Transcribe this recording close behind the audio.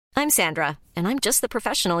I'm Sandra, and I'm just the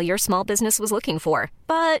professional your small business was looking for.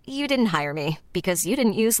 But you didn't hire me because you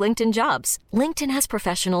didn't use LinkedIn Jobs. LinkedIn has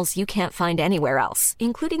professionals you can't find anywhere else,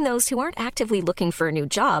 including those who aren't actively looking for a new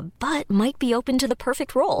job, but might be open to the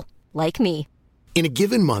perfect role, like me. In a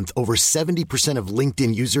given month, over 70% of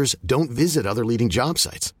LinkedIn users don't visit other leading job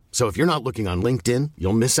sites. So if you're not looking on LinkedIn,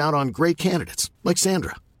 you'll miss out on great candidates like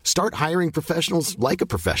Sandra. Start hiring professionals like a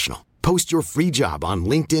professional. Post your free job on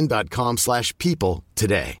linkedin.com/people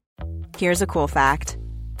today. Here's a cool fact.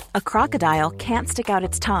 A crocodile can't stick out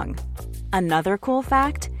its tongue. Another cool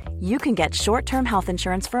fact, you can get short-term health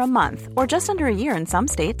insurance for a month or just under a year in some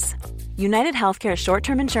states. United Healthcare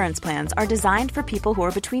short-term insurance plans are designed for people who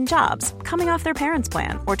are between jobs, coming off their parents'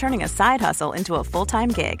 plan, or turning a side hustle into a full-time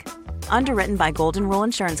gig. Underwritten by Golden Rule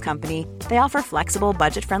Insurance Company, they offer flexible,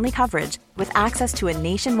 budget-friendly coverage with access to a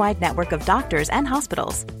nationwide network of doctors and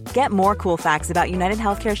hospitals. Get more cool facts about United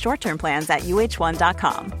Healthcare short-term plans at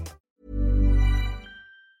uh1.com.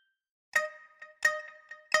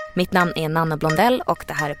 Mitt namn är Nanna Blondell och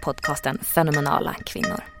det här är podcasten Fenomenala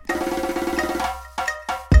kvinnor.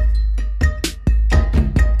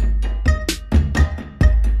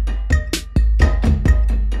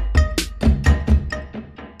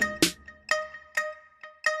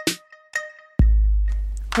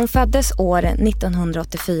 Hon föddes år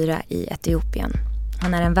 1984 i Etiopien.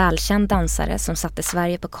 Hon är en välkänd dansare som satte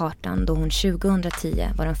Sverige på kartan då hon 2010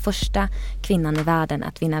 var den första kvinnan i världen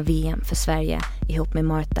att vinna VM för Sverige ihop med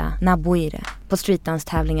Martha Nabuire på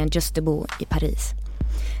streetdance-tävlingen Just Debout i Paris.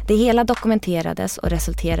 Det hela dokumenterades och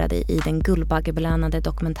resulterade i den guldbaggebelönade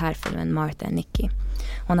dokumentärfilmen Martha and Nicky.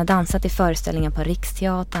 Hon har dansat i föreställningar på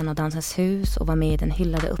Riksteatern och Dansens hus och var med i den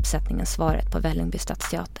hyllade uppsättningen Svaret på Vällingby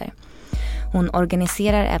stadsteater. Hon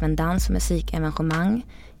organiserar även dans- och musikevenemang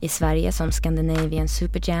i Sverige som Scandinavian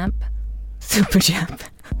Superjam,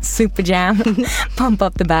 Pump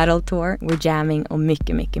Up the Battle Tour, We're Jamming och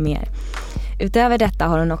mycket, mycket mer. Utöver detta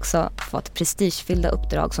har hon också fått prestigefyllda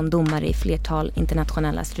uppdrag som domare i flertal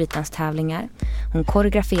internationella streetdance-tävlingar. Hon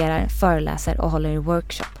koreograferar, föreläser och håller i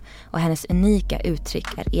workshop. Och hennes unika uttryck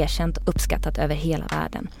är erkänt och uppskattat över hela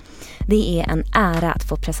världen. Det är en ära att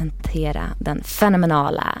få presentera den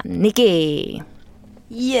fenomenala Nicky.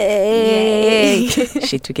 Yay!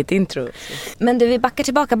 Shit, vilket intro. Men du, vi backar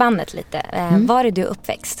tillbaka bandet lite. Var är du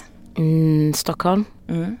uppväxt? Stockholm.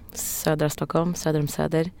 Södra Stockholm, söder om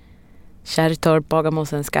Söder. Kärrtorp,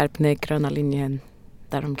 Bagarmossen, Skarpnäck, Gröna linjen,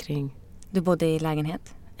 däromkring. Du bodde i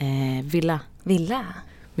lägenhet? Villa. Villa?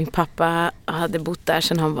 Min pappa hade bott där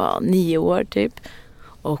sedan han var 9 år typ.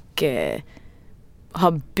 Och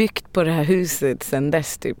har byggt på det här huset sedan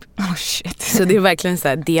dess typ. Oh shit. Så det är verkligen så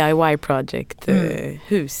här DIY-project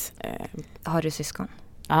hus. Har du syskon?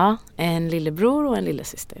 Ja, en lillebror och en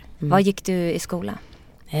lillasyster. Var gick du i skola?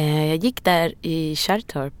 Jag gick där i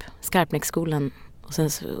Kärrtorp, Skarpnäcksskolan. Och sen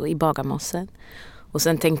så i Bagarmossen. Och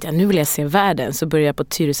sen tänkte jag, nu vill jag se världen. Så började jag på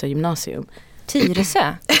Tyresö gymnasium.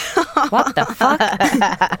 Tyresö? What the fuck?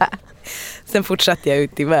 Sen fortsatte jag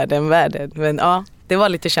ut i världen. Men ja, det var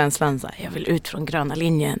lite känslan så här, jag vill ut från Gröna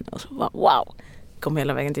linjen. Och så var wow, kom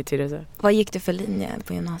hela vägen till Tyresö. Vad gick du för linje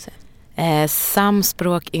på gymnasiet?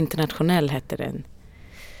 Samspråk internationell hette den.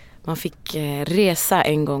 Man fick resa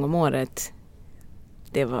en gång om året.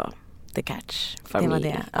 Det var the catch för mig. Det var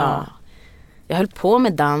det, ja. Jag höll på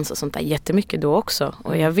med dans och sånt där jättemycket då också.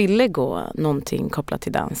 Och jag ville gå någonting kopplat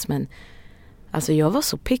till dans. Men alltså jag var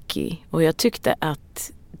så picky. Och jag tyckte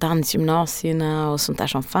att dansgymnasierna och sånt där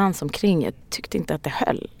som fanns omkring. Jag tyckte inte att det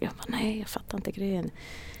höll. Jag bara, nej, jag fattar inte grejen.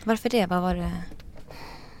 Varför det? Vad var det?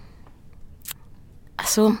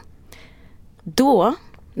 Alltså, då,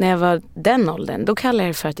 när jag var den åldern, då kallade jag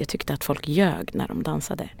det för att jag tyckte att folk ljög när de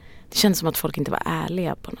dansade. Det kändes som att folk inte var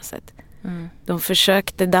ärliga på något sätt. De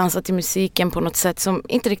försökte dansa till musiken på något sätt som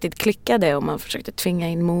inte riktigt klickade och man försökte tvinga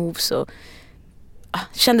in moves och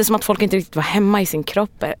kändes som att folk inte riktigt var hemma i sin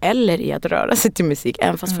kropp eller i att röra sig till musik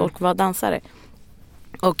även fast folk var dansare.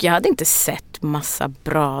 Och jag hade inte sett massa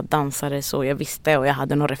bra dansare så jag visste och jag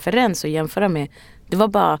hade någon referens att jämföra med. Det var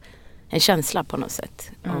bara en känsla på något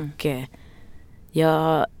sätt. Och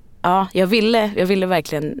jag ville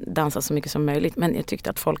verkligen dansa så mycket som möjligt. Men jag tyckte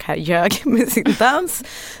att folk här ljög med sin dans.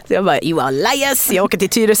 Så jag bara, you are liars, jag åker till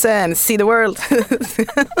Tyresö and see the world.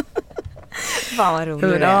 Fan vad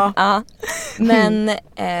roligt. Ja. Men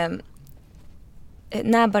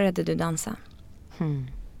när började du dansa?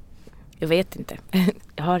 Jag vet inte.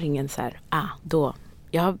 Jag har ingen så här, då.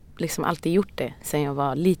 Jag har liksom alltid gjort det sen jag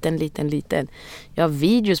var liten. Jag har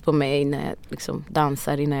videos på mig när jag liksom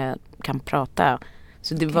dansar, innan jag kan prata.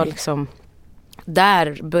 Så det var liksom,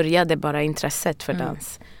 där började bara intresset för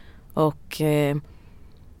dans. Och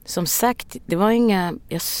som sagt,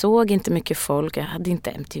 jag såg inte mycket folk. Jag hade inte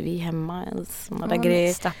MTV hemma ens.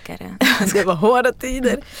 Grejer. Stackare. Det var hårda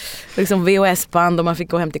tider. Liksom VHS-band och man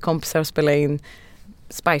fick gå hem till kompisar och spela in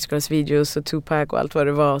Spice Girls videos och Tupac och allt vad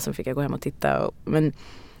det var. Och sen fick jag gå hem och titta. Men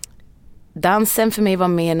dansen för mig var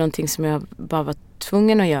mer någonting som jag bara var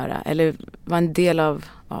tvungen att göra. Eller var en del av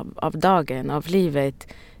dagen, av livet.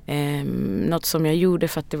 Något som jag gjorde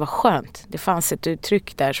för att det var skönt. Det fanns ett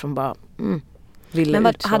uttryck där som bara ville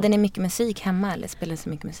Men ut så. hade ni mycket musik hemma eller spelade så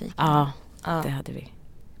mycket musik? Ja, det hade vi.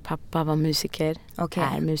 Pappa var musiker,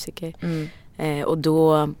 är musiker. Och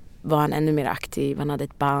då var han ännu mer aktiv. Han hade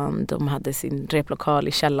ett band, de hade sin replokal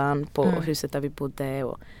i källaren på huset där vi bodde.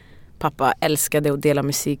 Och pappa älskade att dela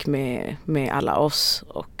musik med alla oss.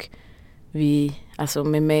 Och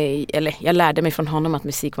jag lärde mig från honom att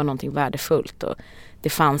musik var någonting värdefullt. Och det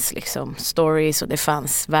fanns liksom stories och det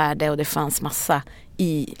fanns värde och det fanns massa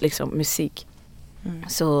i liksom musik.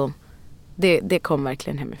 Så det kom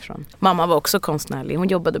verkligen hemifrån. Mamma var också konstnärlig. Hon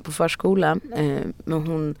jobbade på förskola.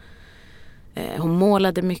 Men hon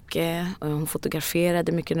målade mycket. Och hon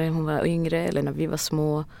fotograferade mycket när hon var yngre. Eller när vi var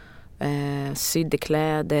små. Sydde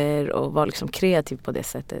kläder. Och var liksom kreativ på det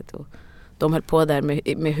sättet. Och de höll på där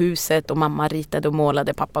med huset. Och mamma ritade och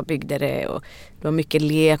målade. Pappa byggde det. Och det var mycket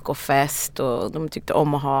lek och fest. Och de tyckte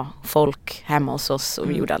om att ha folk hemma hos oss. Och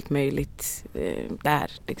vi gjorde allt möjligt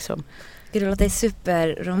där liksom. Det låter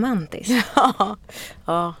superromantiskt.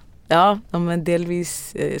 Ja, men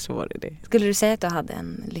delvis så var det. Skulle du säga att du hade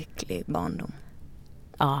en lycklig barndom?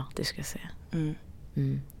 Ja, det ska jag säga.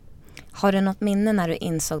 Har du något minne när du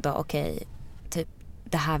insåg då, okej, typ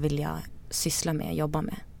det här vill jag syssla med, jobba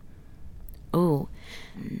med?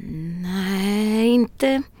 Nej,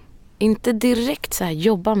 inte direkt så här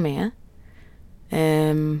jobba med.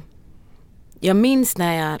 Jag minns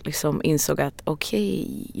när jag liksom insåg att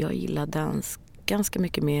jag gillar dans ganska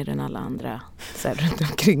mycket mer än alla andra så här, runt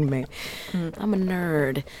omkring mig. I'm a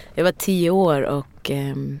nerd. Jag var 10 år och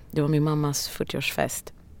det var min mammas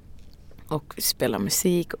 40-årsfest. Och vi spelade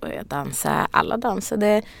musik och jag dansade. Alla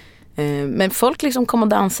dansade. Men folk liksom kom och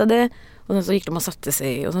dansade. Och sen så gick de och satte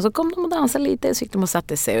sig. Och sen så kom de och dansade lite och så gick de och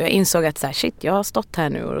satte sig. Och jag insåg att så här, shit, jag har stått här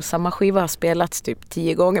nu. Och samma skiva har spelats typ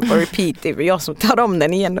 10 gånger på repeat. Det är jag som tar om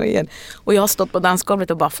den igen och igen. Och jag har stått på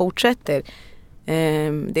dansgolvet och bara fortsätter.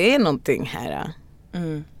 Det är någonting här.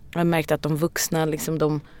 Jag har märkt att de vuxna liksom,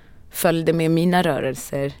 de följde med mina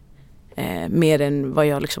rörelser. Mer än vad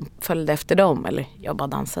jag liksom följde efter dem. Eller jag bara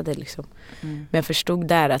dansade liksom. Men jag förstod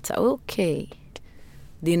där att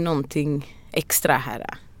det är någonting extra här.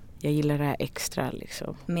 Jag gillar det här extra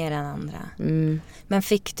liksom. Mer än andra. Men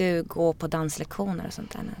fick du gå på danslektioner och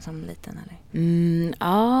sånt där som liten eller?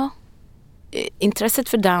 Ja. Intresset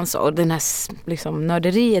för dans och den här liksom,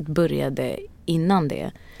 nörderiet började innan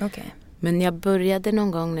det. Okay. Men jag började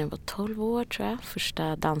någon gång när jag var 12 år tror jag.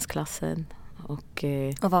 Första dansklassen. Och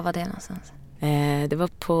vad var det någonstans? Det var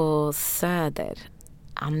på Söder.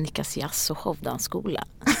 Annikas jazz- och hovdansskola.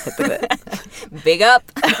 Big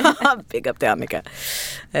up! Big up till Annika.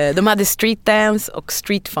 De hade street dance och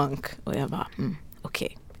street funk. Och jag bara,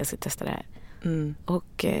 okej, jag ska testa det här.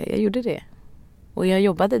 Och jag gjorde det. Och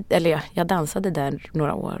jag dansade där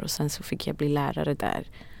några år. Och sen så fick jag bli lärare där.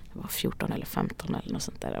 Jag var 14 eller 15 eller något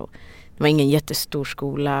sånt där. Och det var ingen jättestor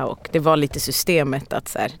skola. Och det var lite systemet att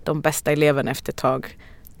så här, de bästa eleverna efter ett tag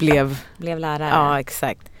blev lärare. Ja,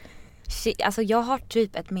 exakt. Alltså jag har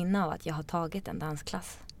typ ett minne av att jag har tagit en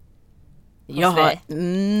dansklass.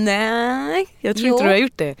 Nej, jag tror inte du har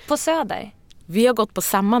gjort det. På Söder. Vi har gått på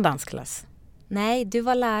samma dansklass. Nej, du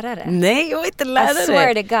var lärare. Nej, jag var inte lärare. I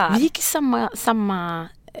swear to God. Vi gick i samma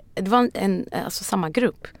det var alltså samma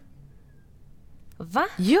grupp. Va?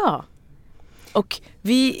 Ja. Och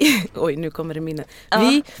vi nu kommer det minne.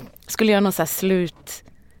 Vi skulle göra någon så här slut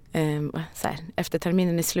så här, efter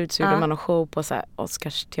terminen är slut så gjorde man en show på så här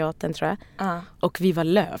Oscarsteatern tror jag. Och vi var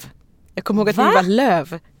Löv. Jag kommer ihåg att vi var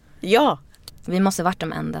Löv. Ja. Vi måste varit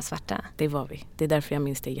de enda svarta. Det var vi. Det är därför jag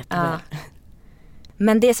minns det jätteväl.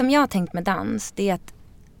 Men det som jag har tänkt med dans, det är att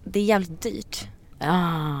det är jävligt dyrt.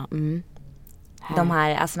 De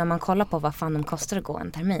här, alltså när man kollar på vad fan de kostar att gå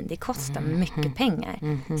en termin, det kostar mycket pengar.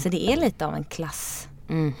 Så det är lite av en klass.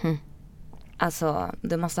 Alltså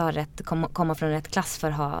du måste ha komma från rätt klass för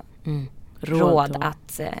att ha råd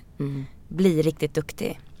att bli riktigt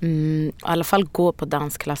duktig. I alla fall gå på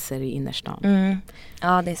dansklasser i innerstan.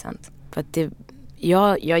 Ja, det är sant. För att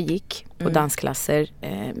jag gick på dansklasser,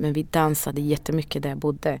 men vi dansade jättemycket där jag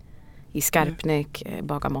bodde. I Skarpnäck,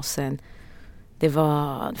 Bagarmossen. Det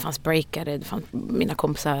fanns breakare, mina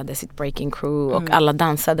kompisar hade sitt breaking crew och alla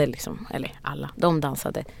dansade liksom, eller alla, de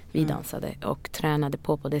dansade, vi dansade och tränade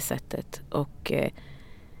på det sättet. Och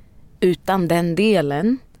utan den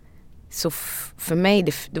delen så för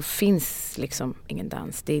mig då finns liksom ingen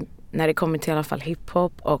dans. När det kommer till i alla fall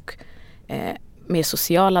hiphop och mer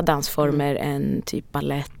sociala dansformer än typ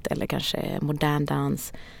ballett eller kanske modern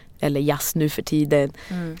dans eller jazz nu för tiden,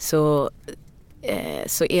 så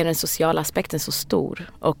är den sociala aspekten så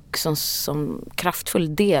stor och som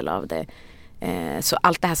kraftfull del av det. Så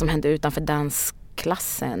allt det här som händer utanför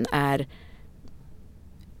dansklassen är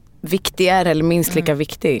viktigare eller minst lika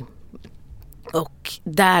viktig. Och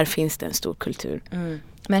där finns det en stor kultur.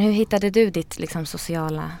 Men hur hittade du ditt liksom,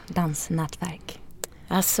 sociala dansnätverk?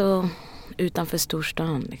 Alltså utanför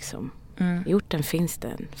storstan liksom. I orten finns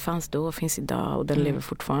den. Fanns då, finns idag och den lever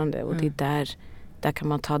fortfarande. Och det är där kan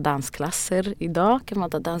man ta dansklasser. Idag kan man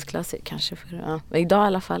ta dansklasser kanske idag i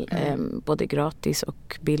alla fall. Både gratis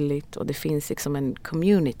och billigt. Och det finns liksom en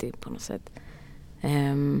community på något sätt.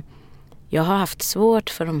 Jag har haft svårt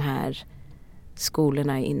för de här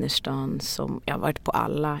skolorna i innerstan som jag har varit på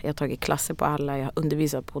alla. Jag har tagit klasser på alla. Jag har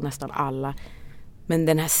undervisat på nästan alla. Men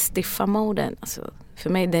den här stiffa moden, alltså, för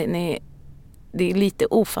mig det är lite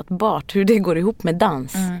ofattbart hur det går ihop med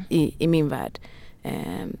dans i min värld.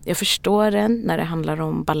 Jag förstår den när det handlar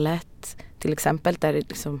om ballett till exempel, där det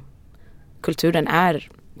liksom, kulturen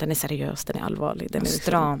den är seriös, den är allvarlig. Den är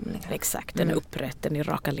stram. Liksom, exakt, den är upprätt, den är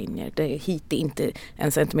raka linjer. Det är hit, är inte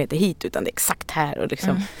en centimeter hit utan det är exakt här. Och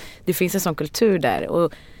liksom, det finns en sån kultur där.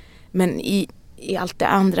 Men i allt det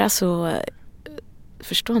andra så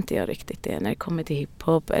förstår inte jag riktigt det när det kommer till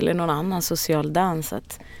hiphop eller någon annan social dans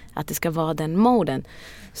att det ska vara den moden.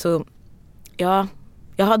 Så ja,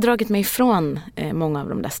 jag har dragit mig ifrån många av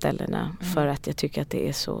de där ställena för att jag tycker att det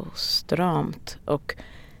är så stramt och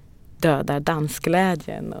dödar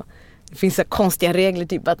dansglädjen. Och det finns så konstiga regler,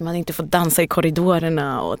 typ att man inte får dansa i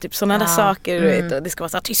korridorerna och typ sådana där saker. Vet, och det ska vara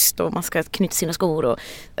så tyst och man ska knyta sina skor. Och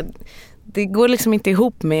det går liksom inte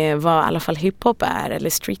ihop med vad i alla fall hiphop är eller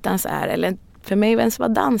streetdance är eller för mig ens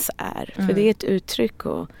vad dans är. För det är ett uttryck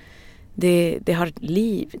och det har ett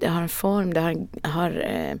liv, det har en form, det har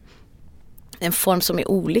en form som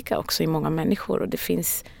är olika också i många människor. Och det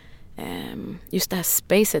finns just det här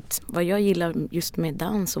spacet. Vad jag gillar just med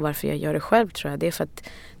dans och varför jag gör det själv tror jag, det är för att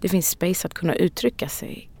det finns space att kunna uttrycka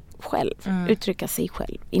sig själv. Uttrycka sig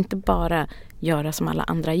själv. Inte bara göra som alla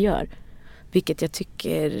andra gör. Vilket jag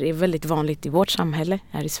tycker är väldigt vanligt i vårt samhälle,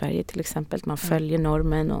 här i Sverige till exempel. Man följer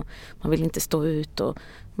normen och man vill inte stå ut och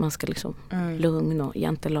man ska liksom lugn och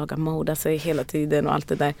jantelaga moda sig hela tiden och allt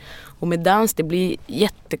det där. Och med dans, det blir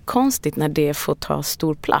jättekonstigt när det får ta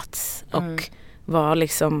stor plats och vara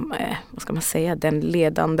liksom, vad ska man säga, den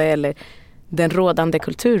ledande eller den rådande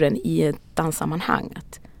kulturen i ett danssammanhang.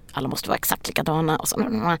 Att alla måste vara exakt likadana och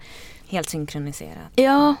så. Helt synkroniserat.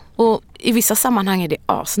 Ja, och i vissa sammanhang är det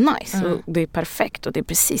asnice och det är perfekt och det är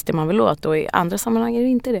precis det man vill åt, och i andra sammanhang är det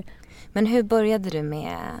inte det. Men hur började du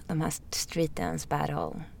med de här street dance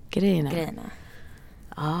battle grejerna?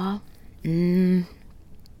 Ja,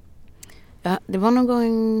 ja, det var någon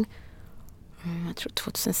gång, jag tror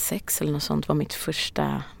 2006 eller något sånt var mitt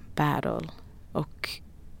första battle, och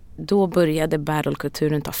då började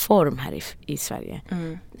battlekulturen ta form här i Sverige.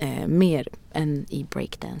 Mer än i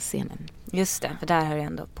breakdance-scenen. Just det, för där har det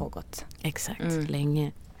ändå pågått. Exakt,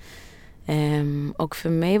 länge. Och för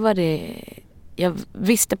mig var det... Jag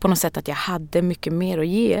visste på något sätt att jag hade mycket mer att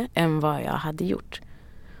ge än vad jag hade gjort.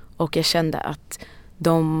 Och jag kände att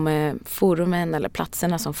de forumen eller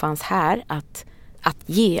platserna som fanns här att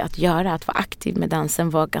vara aktiv med dansen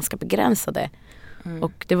var ganska begränsade.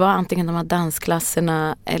 Och det var antingen de här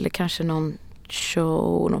dansklasserna eller kanske någon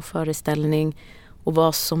show, någon föreställning. Och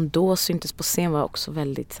vad som då syntes på scen var också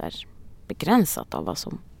väldigt så här, begränsat av vad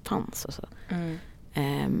som fanns. Och, så.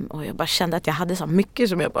 Och jag bara kände att jag hade så mycket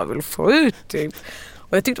som jag bara ville få ut. Typ.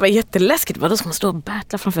 Och jag tyckte det var jätteläskigt. Då ska man stå och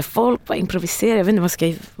battla framför folk, bara improvisera. Jag vet inte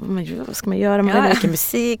vad ska man göra med mycket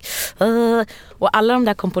musik. Och alla de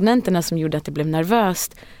där komponenterna som gjorde att det blev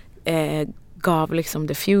nervöst gav liksom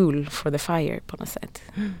the fuel for the fire på något sätt.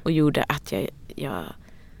 Och gjorde att jag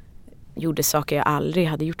gjorde saker jag aldrig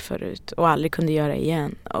hade gjort förut och aldrig kunde göra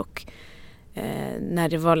igen. Och när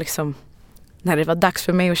det var dags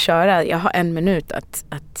för mig att köra, jag har 1 minut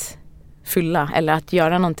att fylla eller att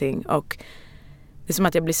göra någonting, och det är som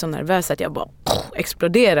att jag blir så nervös att jag bara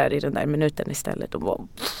exploderar i den där minuten istället och bara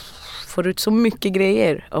får ut så mycket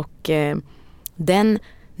grejer. Och den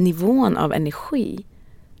nivån av energi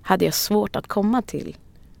hade jag svårt att komma till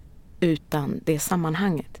utan det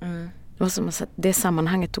sammanhanget. Det var som att det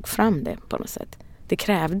sammanhanget tog fram det på något sätt. Det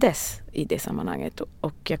krävdes i det sammanhanget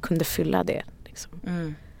och jag kunde fylla det. Liksom.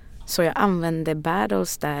 Så jag använde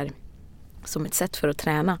battles där som ett sätt för att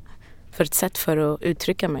träna. För ett sätt för att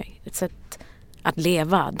uttrycka mig. Ett sätt att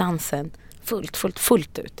leva dansen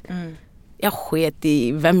fullt ut. Jag sket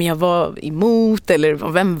i vem jag var emot eller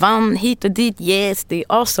vem vann hit och dit. Yes, det är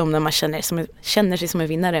awesome när man känner sig som en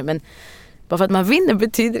vinnare. Men bara för att man vinner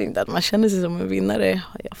betyder inte att man känner sig som en vinnare,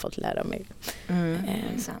 har jag fått lära mig.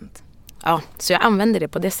 Sant. Ja, så jag använder det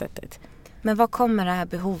på det sättet. Men vad kommer det här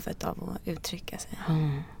behovet av att uttrycka sig?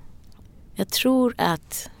 Jag tror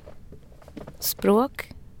att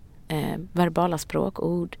språk, verbala språk,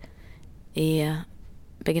 ord är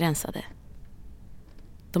begränsade.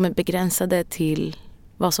 De är begränsade till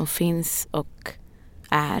vad som finns och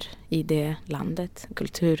är i det landet,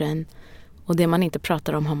 kulturen. Och det man inte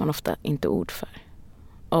pratar om har man ofta inte ord för.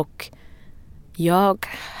 Och jag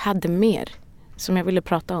hade mer som jag ville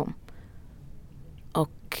prata om.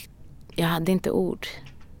 Och jag hade inte ord.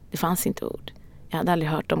 Det fanns inte ord. Jag hade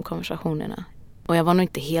aldrig hört de konversationerna. Och jag var nog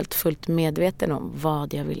inte helt fullt medveten om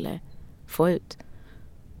vad jag ville få ut.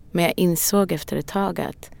 Men jag insåg efter ett tag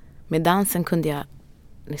att med dansen kunde jag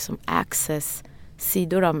liksom access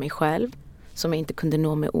sidor av mig själv som jag inte kunde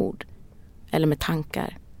nå med ord eller med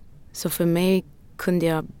tankar. Så för mig kunde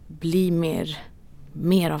jag bli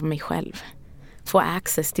mer av mig själv. Få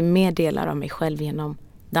access till mer delar av mig själv genom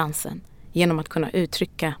dansen. Genom att kunna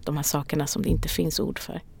uttrycka de här sakerna som det inte finns ord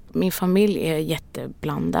för. Min familj är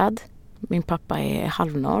jätteblandad. Min pappa är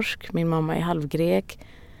halvnorsk, min mamma är halvgrek.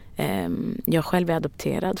 Jag själv är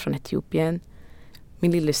adopterad från Etiopien.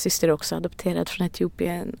 Min lillasyster är också adopterad från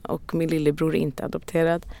Etiopien och min lillebror är inte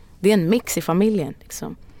adopterad. Det är en mix i familjen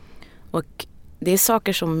liksom. Och det är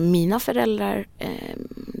saker som mina föräldrar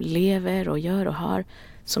lever och gör och har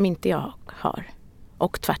som inte jag har.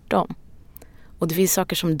 Och tvärtom. Och det finns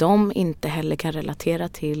saker som de inte heller kan relatera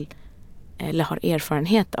till eller har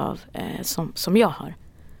erfarenhet av som jag har.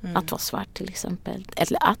 Att vara svart till exempel.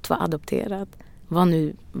 Eller att vara adopterad.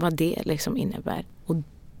 Vad det liksom innebär. Och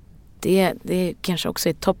det kanske också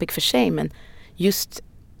är ett topic för sig, men just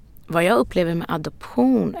vad jag upplever med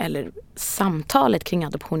adoption eller samtalet kring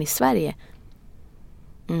adoption i Sverige.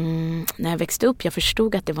 När jag växte upp, jag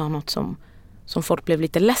förstod att det var något som folk blev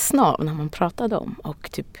lite ledsna av när man pratade om.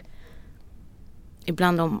 Och typ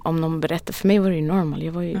ibland om någon berättade, för mig var det ju normal. Det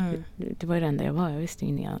var ju det enda jag var. Jag visste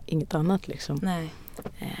inget annat liksom. Nej.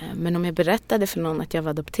 Men om jag berättade för någon att jag var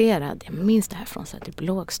adopterad, jag minns det här från så här, typ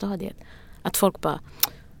lågstadiet, att folk bara,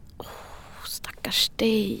 stackars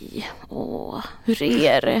dig, hur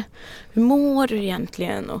är det? Hur mår du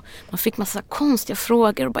egentligen? Och man fick massa konstiga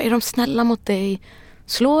frågor och bara, är de snälla mot dig?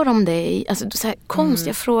 Slår de dig? Alltså så här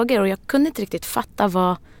konstiga frågor, och jag kunde inte riktigt fatta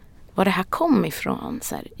var det här kom ifrån.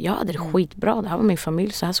 Så här, jag hade det skitbra, det här var min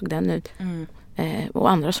familj, så här såg den ut.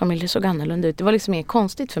 Och andras familjer såg annorlunda ut. Det var liksom inget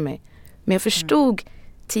konstigt för mig. Men jag förstod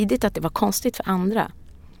tidigt att det var konstigt för andra.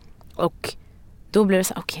 Och då blev det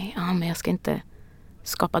så här, okej, men jag ska inte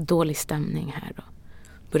skapa dålig stämning här då.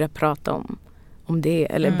 Börja prata om det.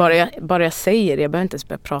 Eller bara jag säger det, jag behöver inte ens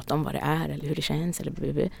börja prata om vad det är eller hur det känns.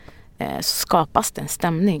 Eller så skapas det en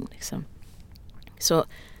stämning liksom. Så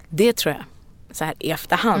det tror jag, så här i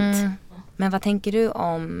efterhand. Men vad tänker du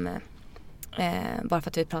om, bara för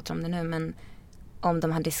att vi pratar om det nu, men om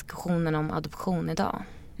de här diskussionerna om adoption idag?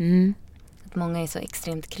 Att många är så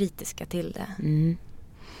extremt kritiska till det.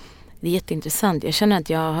 Det är jätteintressant. Jag känner att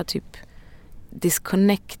jag har typ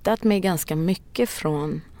disconnectat mig ganska mycket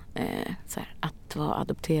från så här, att vara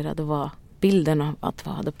adopterad och vad bilden av att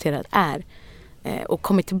vara adopterad är. Och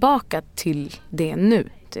kommit tillbaka till det nu.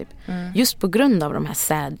 Typ. Just på grund av de här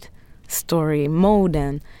sad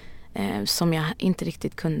story-moden som jag inte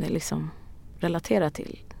riktigt kunde liksom relatera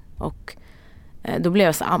till. Och då blev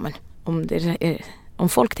jag så men om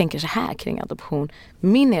folk tänker så här kring adoption,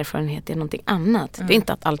 min erfarenhet är någonting annat. Det är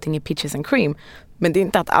inte att allting är peaches and cream, men det är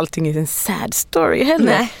inte att allting är en sad story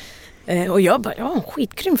heller. Och jag bara, en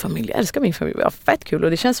skitgrym familj, jag älskar min familj, det var fett kul. Och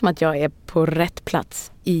det känns som att jag är på rätt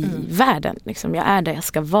plats i världen. Liksom. Jag är där jag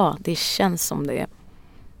ska vara. Det känns som det är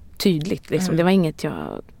tydligt. Liksom. Det var inget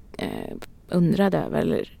jag undrade över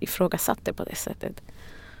eller ifrågasatte på det sättet.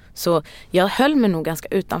 Så jag höll mig nog ganska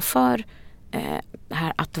utanför det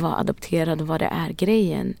här att vara adopterad och vad det är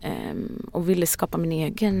grejen. Och ville skapa min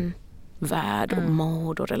egen värld och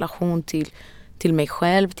mod och relation till mig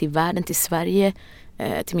själv, till världen, till Sverige,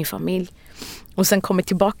 till min familj. Och sen kommer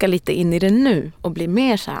tillbaka lite in i det nu och blir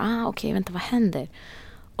mer så här, okej, vänta, vad händer?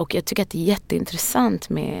 Och jag tycker att det är jätteintressant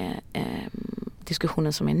med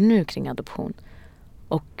diskussionen som är nu kring adoption.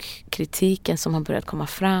 Och kritiken som har börjat komma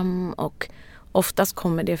fram. Och oftast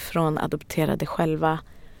kommer det från adopterade själva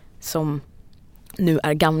som nu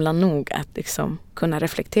är gamla nog att liksom kunna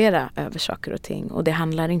reflektera över saker och ting. Och det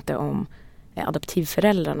handlar inte om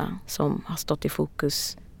adoptivföräldrarna som har stått i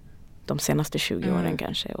fokus de senaste 20 åren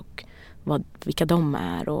kanske. Och vilka de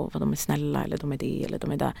är och vad de är snälla eller de är det eller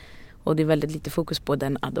de är där. Och det är väldigt lite fokus på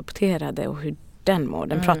den adopterade och hur den mår.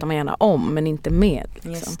 Den pratar man gärna om men inte med.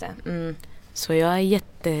 Liksom. Just det. Mm. Så jag är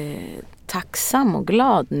jättetacksam och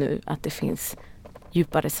glad nu att det finns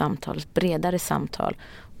djupare samtal, bredare samtal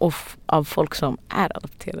och av folk som är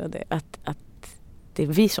adopterade. Att det är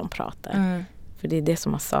vi som pratar. Mm. För det är det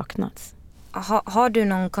som har saknats. Har du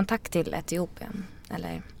någon kontakt till Etiopien?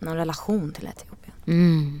 Eller någon relation till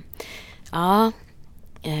Etiopien? Ja,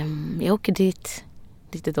 jag åker dit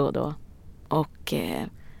lite då och då. Och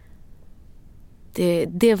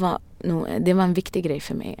det var en viktig grej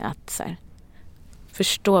för mig att så här,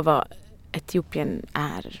 förstå vad Etiopien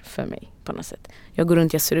är för mig på något sätt. Jag går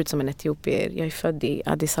runt, jag ser ut som en etiopier. Jag är född i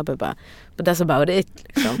Addis Abeba. But that's about it.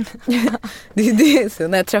 Liksom. Det är det. Så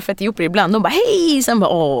när jag träffar etiopier ibland, de bara hej! Sen bara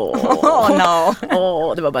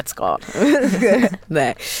det var bara ett skal.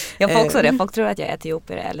 Nej. Jag får också det. Folk tror att jag är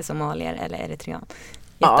etiopier eller somalier eller eritrean.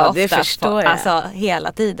 Ja, det förstår jag. Alltså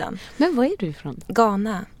hela tiden. Men var är du ifrån?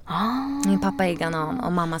 Ghana. Min pappa är ghanan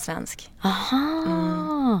och mamma svensk.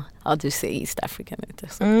 Aha. Ja, du ser East African ut.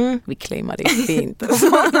 Vi claimar det fint. Alltså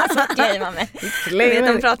claimar mig. Jag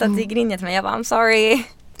vet, de pratade till gringet till mig. Jag bara, I'm sorry.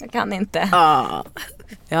 Jag kan inte.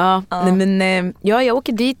 Nej, men jag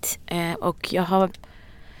åker dit och jag har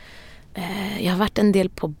varit en del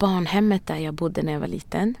på barnhemmet där jag bodde när jag var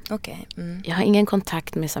liten. Okay. Jag har ingen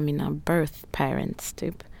kontakt med mina birth parents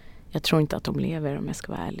typ. Jag tror inte att de lever om jag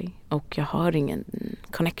ska vara ärlig. Och jag har ingen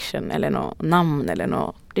connection eller något namn eller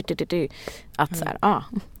något. Att så här,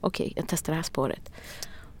 okej, jag testar det här spåret.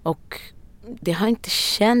 Och det har inte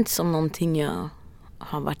känts som någonting jag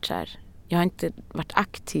har varit så här. Jag har inte varit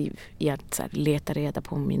aktiv i att så här, leta reda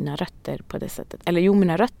på mina rötter på det sättet. Eller jo,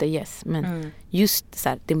 mina rötter, yes. Men just så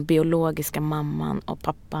här, den biologiska mamman och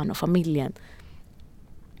pappan och familjen.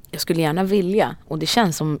 Jag skulle gärna vilja. Och det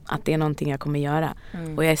känns som att det är någonting jag kommer göra.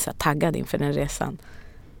 Och jag är så taggad inför den resan.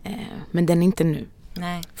 Men den är inte nu.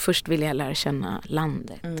 Nej. Först vill jag lära känna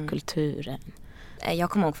landet, kulturen. Jag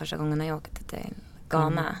kommer ihåg första gången när jag åkte till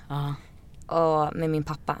Ghana. Och med min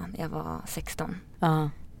pappa. Jag var 16.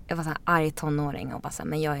 Jag var så här arg tonåring och bara så här,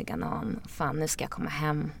 men jag är ghanan. Fan, nu ska jag komma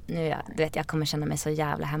hem. Jag kommer känna mig så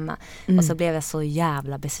jävla hemma. Och så blev jag så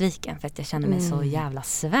jävla besviken för att jag kände mig så jävla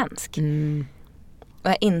svensk. Och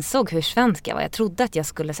jag insåg hur svensk jag var. Jag trodde att jag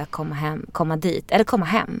skulle så här, komma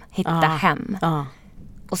hem, hitta hem.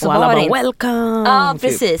 Och så och alla var bara, det welcome! Ja,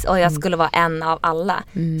 precis. Och jag skulle vara en av alla.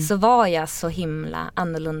 Så var jag så himla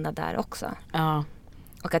annorlunda där också.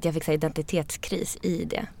 Och att jag fick så här, identitetskris i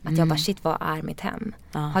det. Att jag bara, shit, vad är mitt hem?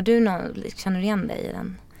 Har du känner du igen dig i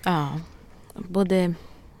den? Ja, både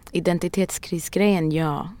identitetskrisgrejen,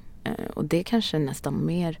 ja. Och det kanske nästan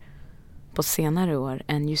mer på senare år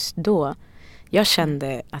än just då. Jag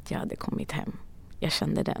kände att jag hade kommit hem. Jag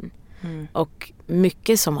kände den. Och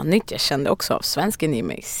mycket som var nytt, jag kände också av svensken i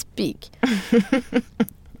mig, speak.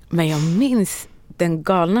 Men jag minns den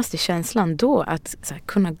galnaste känslan då, att så här,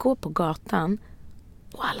 kunna gå på gatan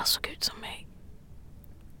och alla såg ut som mig.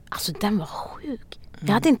 Alltså den var sjuk.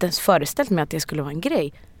 Jag hade inte ens föreställt mig att det skulle vara en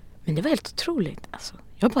grej. Men det var helt otroligt. Alltså,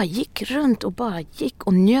 jag bara gick runt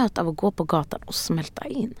och njöt av att gå på gatan och smälta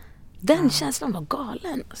in. Den känslan var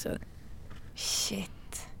galen. Alltså.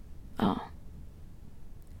 Shit. Ja.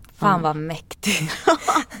 Fan vad mäktigt.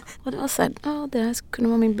 Och det var så här, det här skulle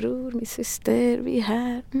vara min bror, min syster, vi är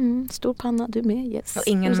här. Stor panna, du är med, yes. Och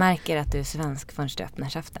ingen märker att du är svensk förrän du öppnar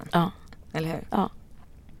käften. Ja. Eller hur? Ja.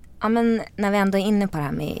 Ja, men när vi ändå är inne på det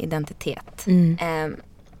här med identitet.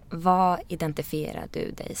 Vad identifierar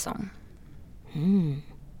du dig som?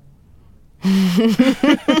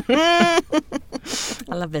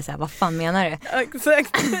 Alla blir så här, vad fan menar du?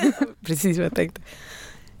 Exakt. Precis vad jag tänkte.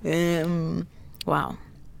 Wow.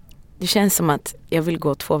 Det känns som att jag vill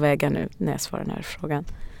gå 2 vägar nu när jag svarar den här frågan.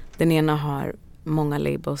 Den ena har många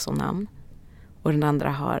labels och namn. Och den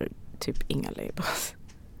andra har typ inga labels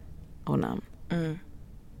och namn.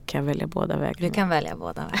 Kan jag välja båda vägarna? Du kan välja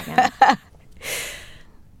båda vägarna.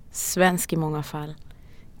 Svensk i många fall.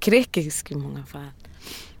 Grekisk i många fall.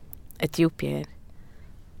 Etiopier.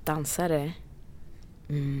 Dansare.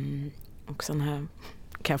 Och sån här.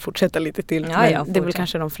 Kan jag fortsätta lite till? Ja, det är väl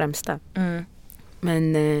kanske de främsta.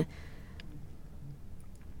 Men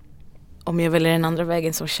om jag väljer den andra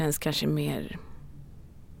vägen som känns kanske mer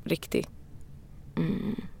riktig.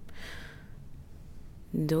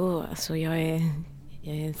 Då, alltså jag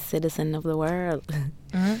är citizen of the world.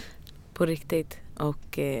 På riktigt.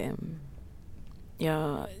 Och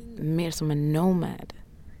jag är mer som en nomad.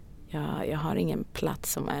 Jag har ingen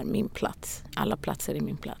plats som är min plats. Alla platser är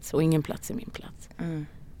min plats. Och ingen plats är min plats.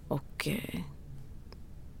 Och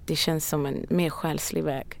det känns som en mer själslig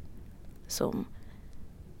väg. som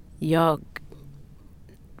jag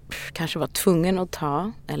kanske var tvungen att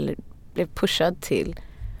ta eller blev pushad till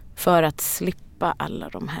för att slippa alla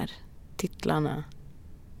de här titlarna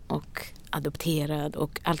och adopterad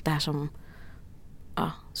och allt det här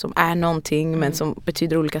som är någonting men som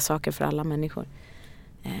betyder olika saker för alla människor.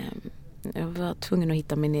 Jag var tvungen att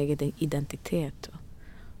hitta min egen identitet och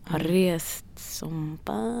har rest som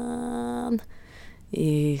barn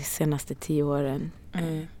i senaste 10 åren.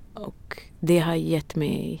 Och det har gett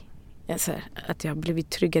mig att jag har blivit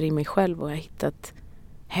tryggare i mig själv och jag har hittat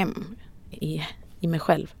hem i mig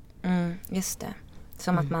själv. Just det.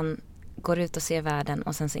 Som att man går ut och ser världen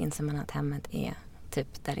och sen så inser man att hemmet är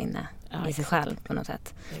typ där inne i sig själv på något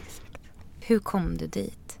sätt. Exakt. Hur kom du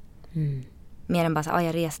dit? Mer än bara så,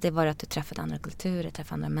 jag reste, var det att du träffade andra kulturer,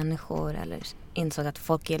 träffade andra människor eller insåg att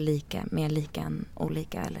folk är mer lika än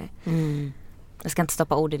olika eller... Jag ska inte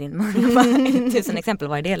stoppa ord i din mun. 1000 exempel,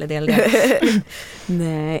 vad är det eller det?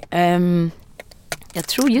 Nej, jag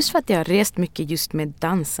tror just för att jag har rest mycket just med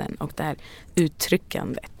dansen och det här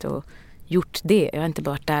uttryckandet och gjort det. Jag har inte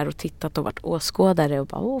bara varit där och tittat och varit åskådare och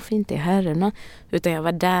bara, fint det är herrarna. Utan jag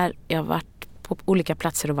var där, jag har varit på olika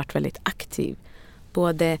platser och varit väldigt aktiv.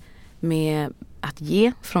 Både med att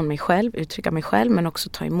ge från mig själv, uttrycka mig själv, men också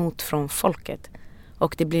ta emot från folket.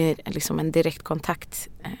 Och det blir liksom en direkt kontakt.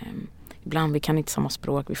 Ibland vi kan inte samma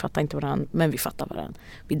språk, vi fattar inte varandra, men vi fattar varandra.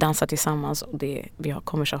 Vi dansar tillsammans och vi har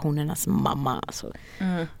konversationernas mamma. Alltså.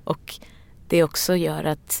 Och det också gör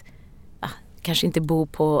att kanske inte bo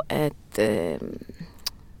på ett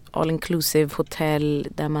all inclusive hotell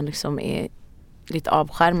där man liksom är lite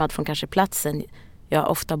avskärmad från kanske platsen. Jag har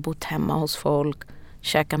ofta bott hemma hos folk,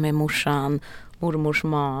 käkat med morsan, mormors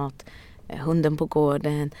mat, hunden på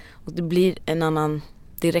gården. Och det blir en annan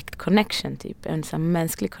direkt connection, typ en sån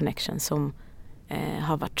mänsklig connection som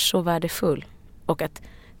har varit så värdefull. Och att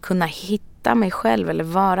kunna hitta mig själv eller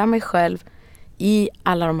vara mig själv i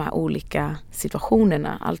alla de här olika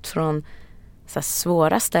situationerna. Allt från så här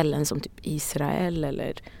svåra ställen som typ Israel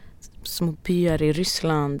eller små byar i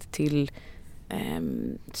Ryssland till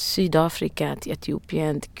Sydafrika, till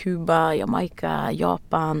Etiopien, till Kuba, Jamaica,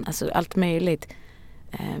 Japan, alltså allt möjligt.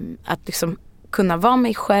 Att liksom kunna vara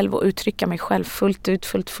mig själv och uttrycka mig själv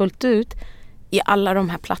fullt ut i alla de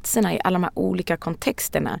här platserna, i alla de här olika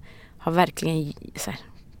kontexterna har verkligen, så här,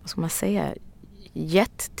 vad ska man säga,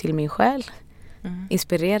 gett till min själ,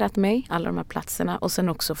 inspirerat mig, alla de här platserna och sen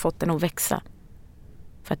också fått den att växa.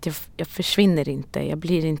 För att jag försvinner inte,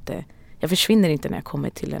 jag försvinner inte när jag kommer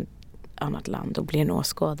till ett annat land och blir en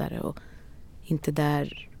åskådare och inte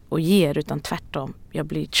där och ger, utan tvärtom. Jag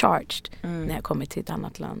blir charged när jag kommer till ett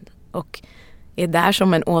annat land. Och är där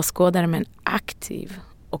som en åskådare men aktiv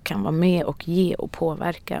och kan vara med och ge och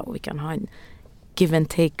påverka och vi kan ha en give and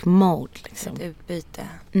take mode. Liksom. Ett utbyte.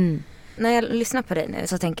 När jag lyssnar på dig nu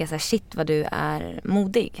så tänker jag så här, shit vad du är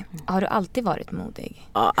modig. Har du alltid varit modig?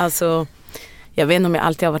 Ja, alltså jag vet inte om jag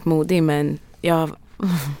alltid har varit modig men jag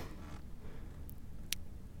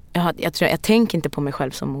tänker inte på mig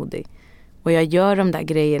själv som modig. Och jag gör de där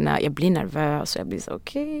grejerna, jag blir nervös och jag blir så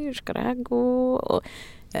okej, hur ska det här gå? Och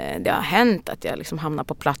det har hänt att jag liksom hamnar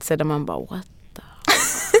på platser där man bara what the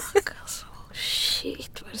fuck, alltså,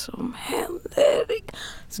 shit, vad är det som händer?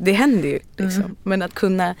 Så det händer ju liksom. Men att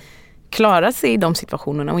kunna klara sig i de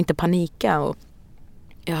situationerna och inte panika. Och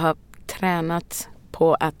jag har tränat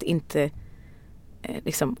på att inte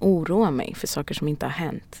liksom oroa mig för saker som inte har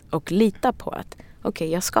hänt. Och lita på att okej,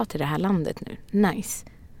 jag ska till det här landet nu.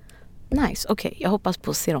 Nice, okej. Jag hoppas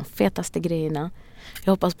på att se de fetaste grejerna.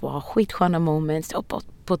 Jag hoppas på att ha skitsköna moments. Jag hoppas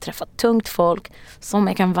på att träffa tungt folk som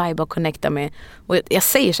jag kan vibe och connecta med. Och jag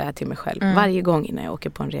säger så här till mig själv varje gång innan jag åker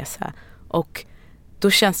på en resa. Och då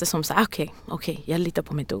känns det som så här, okej, jag litar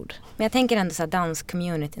på mitt ord. Men jag tänker ändå så här,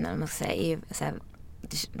 danscommunityn, man ska säga, är ju så här,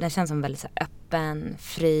 den känns som väldigt så här, öppen,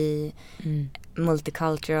 fri,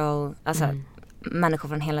 multicultural, alltså människor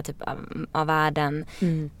från hela typ av världen.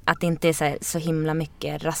 Att det inte är så himla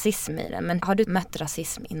mycket rasism i det. Men har du mött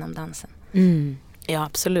rasism inom dansen? Ja,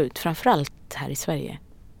 absolut. Framförallt här i Sverige.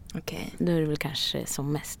 Okej. Då är det väl kanske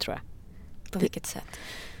som mest, tror jag. På vilket sätt?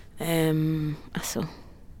 Alltså,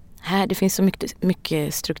 här det finns så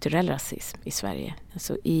mycket strukturell rasism i Sverige.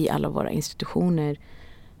 Alltså i alla våra institutioner.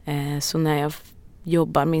 Så när jag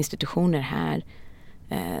jobbar med institutioner här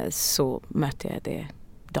så möter jag det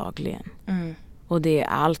dagligen. Och det är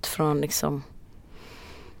allt från liksom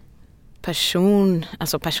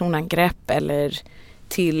personangrepp eller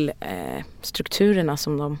till strukturerna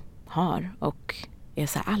som de har. Och är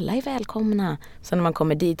så här, alla är välkomna. Så när man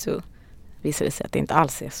kommer dit så visar det sig att det inte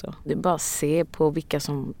alls är så. Det är bara att se på vilka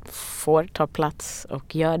som får ta plats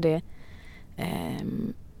och gör det.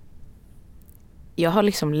 jag har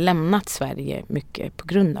liksom lämnat Sverige mycket på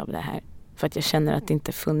grund av det här. För att jag känner att det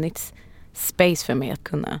inte funnits space för mig att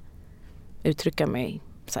kunna uttrycka mig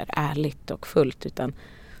så här ärligt och fullt. Utan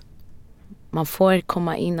man får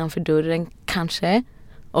komma innanför dörren kanske.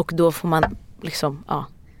 Och då får man liksom,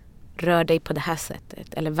 rör dig på det här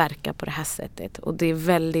sättet. Eller verka på det här sättet. Och det är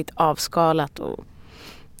väldigt avskalat och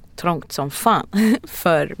trångt som fan.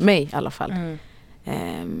 För mig i alla fall.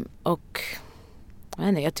 Och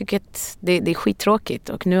jag tycker att det är skittråkigt.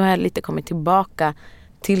 Och nu har jag lite kommit tillbaka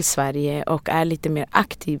till Sverige och är lite mer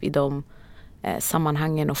aktiv i de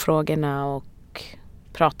sammanhangen och frågorna och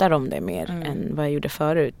pratar om det mer än vad jag gjorde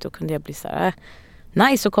förut. Då kunde jag bli så här,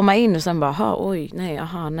 nice att komma in och sen bara,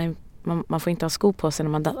 nej, man får inte ha skor på sig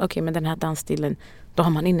när man okej, men den här dansstilen, då har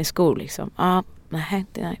man inne skor liksom.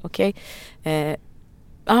 Nej, okej.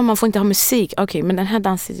 Man får inte ha musik. Okej, men den här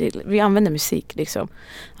dansstilen, vi använder musik liksom.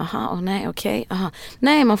 Nej, okej.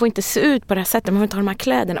 Nej, man får inte se ut på det här sättet, man får inte ha de här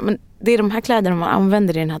kläderna. Men det är de här kläderna man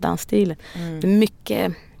använder i den här dansstilen. Det är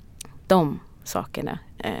mycket de sakerna.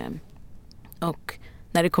 Och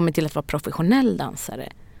när det kommer till att vara professionell dansare,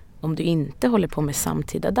 om du inte håller på med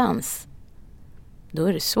samtida dans, då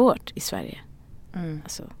är det svårt i Sverige.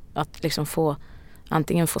 Alltså, att liksom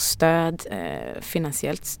antingen få stöd,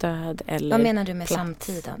 finansiellt stöd. Eller vad menar du med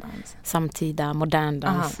samtida dans? Samtida, modern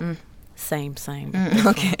dans. Same.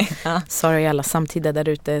 Okay. Sorry alla samtida där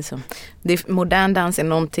ute. Modern dans är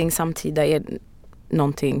någonting, samtida är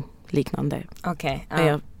någonting liknande. Okej.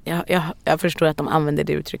 Jag förstår att de använder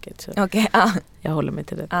det uttrycket. Så jag håller mig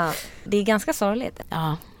till det. Det är ganska sorgligt.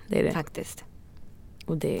 Ja, det är det. Faktiskt.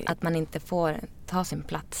 Och att man inte får ta sin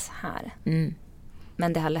plats här.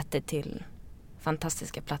 Men det har lett till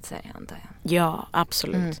fantastiska platser, antar jag. Ja,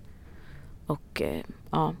 absolut. Och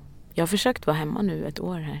jag har försökt vara hemma nu ett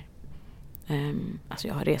år här. Alltså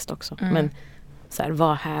jag har rest också. Men så här,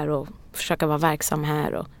 vara här och försöka vara verksam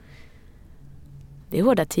här. Och det är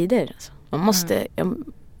hårda tider. Alltså. Man måste,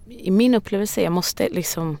 i min upplevelse,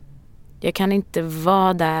 jag kan inte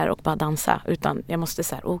vara där och bara dansa. Utan jag måste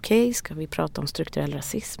säga, okej, ska vi prata om strukturell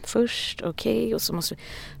rasism först? Okej, och så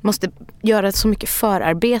måste göra så mycket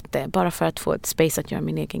förarbete bara för att få ett space att göra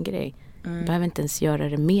min egen grej. Jag behöver inte ens göra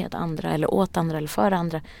det med andra eller åt andra eller för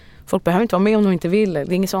andra. Folk behöver inte vara med om de inte vill. Det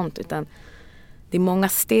är inget sånt, utan det är många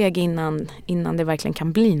steg innan det verkligen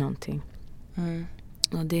kan bli någonting.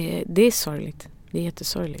 Och det är sorgligt. Det är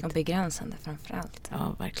jättesorgligt. Och begränsande framförallt.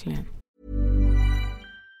 Ja, verkligen.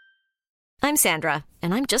 I'm Sandra,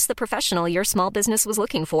 and I'm just the professional your small business was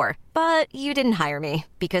looking for. But you didn't hire me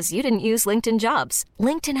because you didn't use LinkedIn Jobs.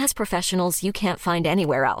 LinkedIn has professionals you can't find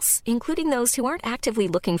anywhere else, including those who aren't actively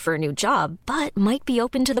looking for a new job, but might be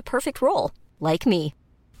open to the perfect role, like me.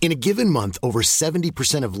 In a given month, over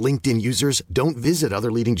 70% of LinkedIn users don't visit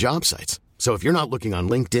other leading job sites. So if you're not looking on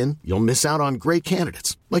LinkedIn, you'll miss out on great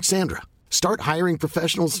candidates like Sandra. Start hiring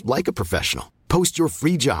professionals like a professional. Post your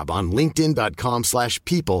free job on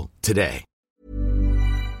linkedin.com/people today.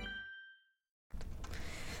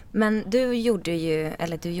 Men du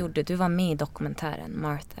var med i dokumentären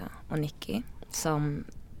Martha och Nicky som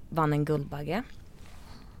vann en Guldbagge.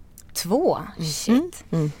 2, shit.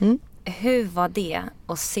 Hur var det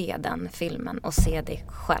att se den filmen och se dig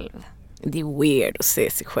själv? Det är weird att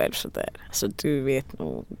se sig själv sådär. Alltså du vet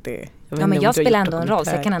nog det. Men jag spelar ändå en roll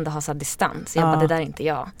så jag kan ändå ha så distans. Jag bara, det där är inte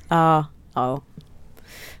jag. Ja,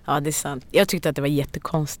 det är sant. Jag tyckte att det var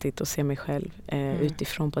jättekonstigt att se mig själv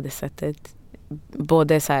utifrån på det sättet.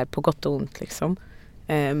 Både så här på gott och ont liksom.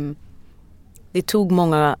 Det tog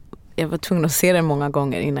jag var tvungen att se det många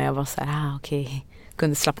gånger innan jag var så här, okej,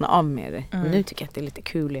 kunde slappna av med det. Men nu tycker jag att det är lite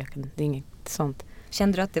kul. Det är inget sånt.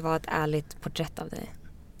 Kände du att det var ett ärligt porträtt av dig?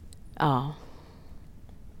 Ja.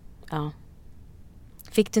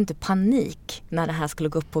 Fick du inte panik när det här skulle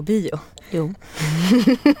gå upp på bio? Jo.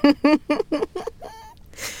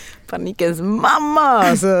 Panikens mamma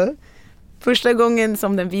alltså. Första gången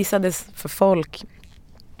som den visades för folk,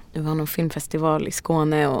 det var någon filmfestival i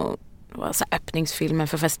Skåne och det var så öppningsfilmen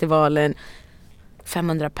för festivalen.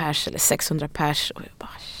 500 pers eller 600 pers och jag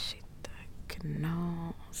bara shit,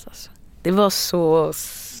 knas alltså. Det var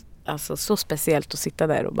så speciellt att sitta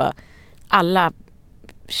där och bara alla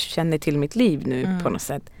känner till mitt liv nu på något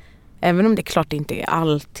sätt. Även om det klart inte är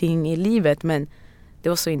allting i livet, men det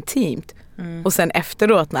var så intimt. Och sen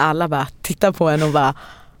efteråt när alla bara tittar på en och bara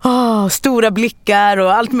stora blickar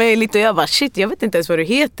och allt möjligt och jag bara shit, jag vet inte ens vad du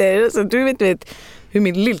heter. Så du vet hur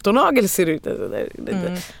min lilltånagel ser ut.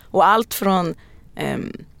 Och allt från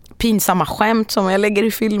pinsamma skämt som jag lägger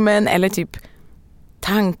i filmen eller typ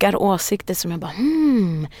tankar, åsikter som jag bara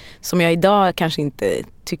som jag idag kanske inte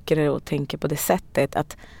tycker och tänker på det sättet.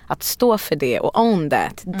 Att stå för det och own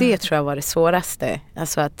that, det tror jag var det svåraste.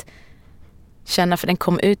 Alltså att känna, för den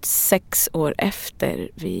kom ut 6 år efter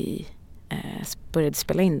vi började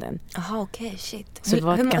spela in den. Jaha, okej, shit. Så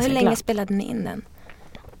Hur länge spelade ni in den?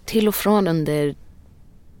 Till och från under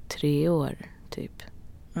 3 år typ.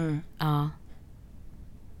 Ja,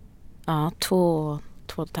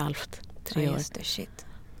 2,5, 3 år. Just det, shit.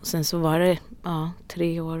 Och sen så var det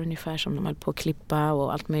 3 år ungefär som de höll på att klippa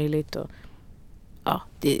och allt möjligt. Och,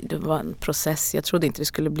 det var en process. Jag trodde inte det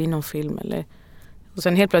skulle bli någon film. Och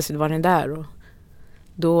sen helt plötsligt var den där. Och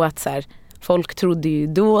då att så här, folk trodde ju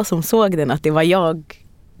då som såg den att det var jag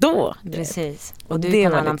då. Precis. Och du är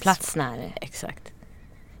på en annan plats när. Exakt.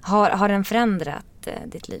 Har den förändrat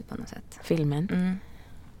ditt liv på något sätt? Filmen?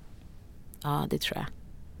 Ja, det tror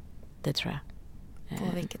jag. På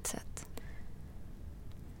vilket sätt?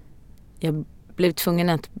 Jag blev tvungen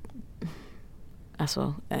att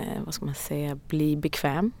vad ska man säga, bli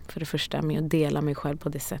bekväm för det första med att dela mig själv på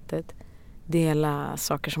det sättet. Dela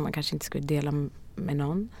saker som man kanske inte skulle dela med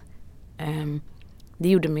någon. Det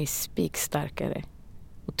gjorde mig spikstarkare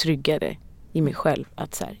och tryggare i mig själv.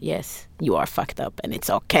 Att så här, yes, you are fucked up and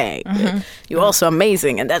it's okay. You're also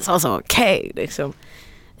amazing and that's also okay. Liksom.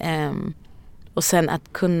 Och sen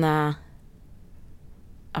att kunna...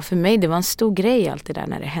 Ja, för mig det var en stor grej allt det där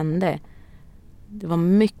när det hände. Det var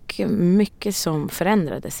mycket som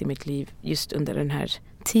förändrades i mitt liv just under den här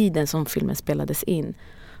tiden som filmen spelades in.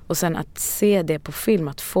 Och sen att se det på film,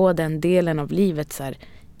 att få den delen av livet så här,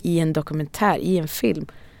 i en dokumentär, i en film.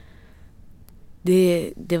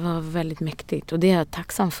 Det var väldigt mäktigt och det är jag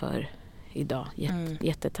tacksam för idag.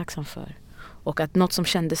 Jättetacksam för. Och att något som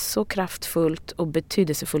kändes så kraftfullt och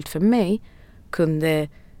betydelsefullt för mig kunde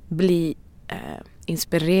bli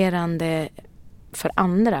inspirerande för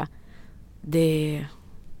andra. Det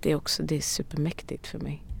är supermäktigt för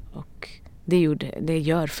mig. Och det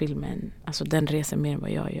gör filmen, alltså den reser mer än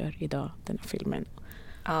vad jag gör idag, den här filmen.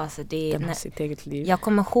 Alltså den har sitt eget liv. Jag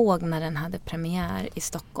kommer ihåg när den hade premiär i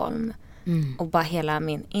Stockholm. Och bara hela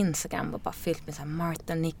min Instagram var bara fyllt med så här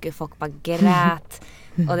Martha, Nicky, folk bara grät.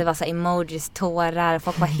 Och det var så här emojis, tårar.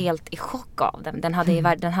 Folk var helt i chock av den. Den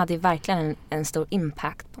hade ju verkligen en stor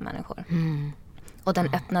impact på människor. Och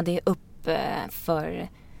den öppnade ju upp för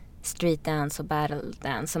street dance och battle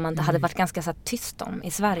dance som man hade varit ganska så tyst om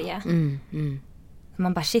i Sverige.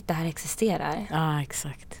 Man bara, shit, det här existerar. Ja,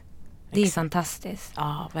 exakt. Det är fantastiskt.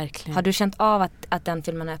 Ja, verkligen. Har du känt av att den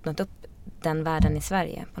filmen har öppnat upp den världen i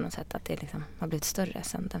Sverige på något sätt? Att det liksom har blivit större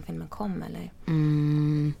sen den filmen kom, eller?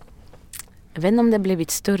 Jag vet inte om det har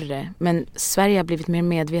blivit större, men Sverige har blivit mer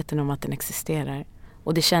medveten om att den existerar.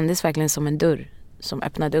 Och det kändes verkligen som en dörr som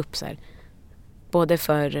öppnade upp så här. Både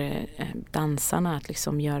för dansarna att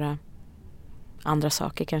liksom göra andra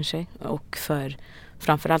saker kanske. Och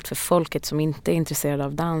framförallt för folket som inte är intresserade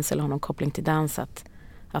av dans eller har någon koppling till dans.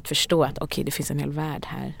 Att förstå att okej, det finns en hel värld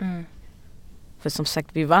här. För som sagt,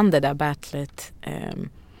 vi vann det där battlet.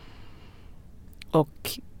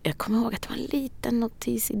 Och jag kommer ihåg att det var en liten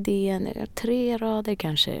notis i DN. 3 rader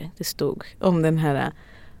kanske det stod om den här.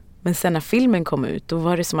 Men sen när filmen kom ut, då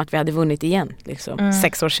var det som att vi hade vunnit igen. Liksom,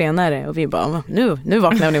 6 år senare. Och vi bara, nu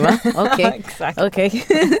vaknar ni, va? Okej. Okej.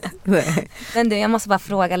 Men du, jag måste bara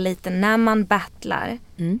fråga lite. När man battlar,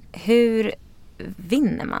 hur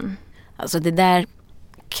vinner man? Alltså det där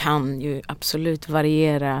kan ju absolut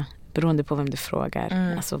variera beroende på vem du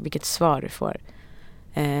frågar. Alltså vilket svar du får.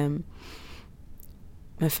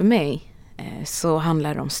 Men för mig så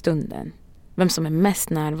handlar det om stunden. Vem som är mest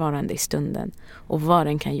närvarande i stunden. Och vad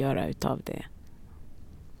den kan göra utav det.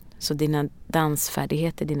 Så dina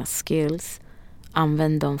dansfärdigheter, dina skills.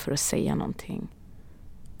 Använd dem för att säga någonting.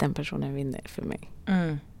 Den personen vinner för mig.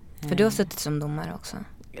 För du har suttit som domare också.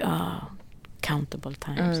 Ja, countable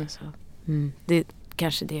times. Alltså. Det är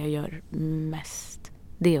kanske det jag gör mest.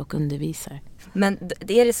 Det och undervisar. Men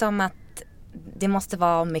är det som att det måste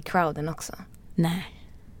vara med crowden också? Nej.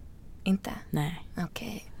 Inte? Nej.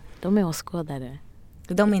 Okej. De är åskådare.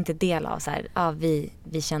 De är inte del av så här,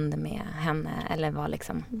 vi kände med henne eller vad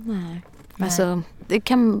liksom? Nej. Alltså det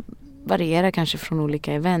kan variera kanske från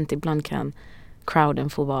olika event. Ibland kan crowden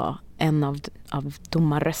få vara en av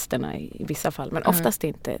domarrösterna i vissa fall. Men oftast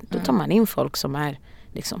inte. Då tar man in folk som är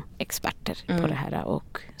liksom experter på det här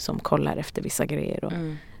och som kollar efter vissa grejer. Och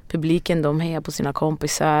publiken, de hejar på sina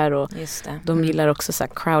kompisar och de gillar också så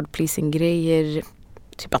här crowd pleasing grejer.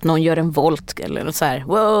 Typ att någon gör en volt eller något så här.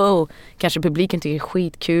 Wow! Kanske publiken tycker det är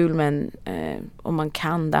skitkul, men om man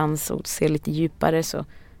kan dans och se lite djupare så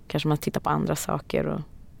kanske man tittar på andra saker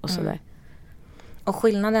och sådär. Och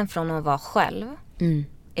skillnaden från att vara själv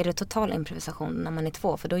Är det total improvisation när man är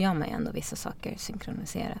 2? För då gör man ju ändå vissa saker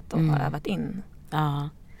synkroniserat och har övat in. Ja.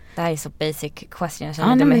 Det här är så basic question. Jag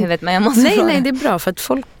känner det med huvudet, men jag måste fråga. Nej, det är bra för att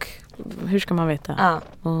folk... Hur ska man veta? Ja.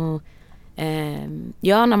 Och,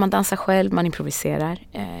 när man dansar själv, man improviserar.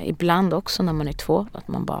 Ibland också när man är 2, att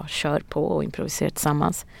man bara kör på och improviserar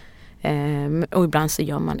tillsammans. Och ibland så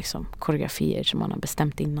gör man liksom koreografier som man har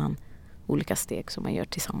bestämt innan. Olika steg som man gör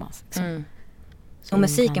tillsammans. Liksom. Och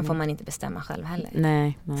musiken får man inte bestämma själv heller.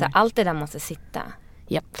 Nej. Så allt det där måste sitta.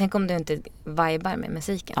 Yep. Tänk om du inte vibar med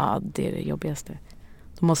musiken. Ja, det är det jobbigaste.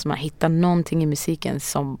 Då måste man hitta någonting i musiken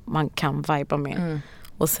som man kan viba med.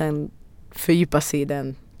 Och sen fördjupa sig i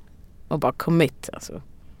den och bara commit. Alltså.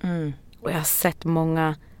 Och jag har sett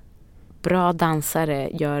många bra dansare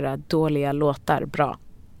göra dåliga låtar bra.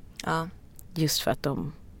 Ja. Just för att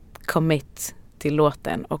de commit till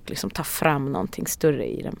låten och liksom tar fram någonting större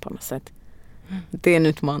i den på något sätt. Det är en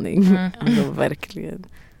utmaning. Alltså, verkligen.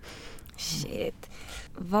 Shit.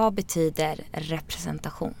 Vad betyder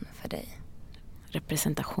representation för dig?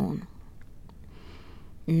 Representation.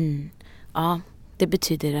 Ja, det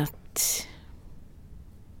betyder att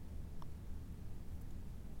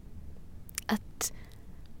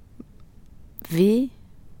vi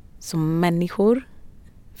som människor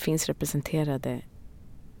finns representerade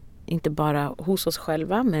inte bara hos oss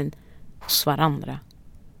själva men hos varandra.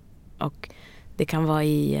 Och det kan vara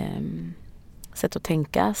i sätt att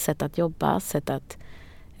tänka, sätt att jobba, sätt att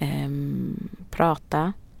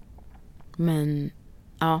prata. Men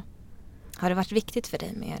ja. Har det varit viktigt för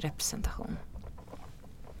dig med representation?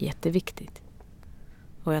 Jätteviktigt.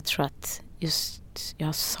 Och jag tror att jag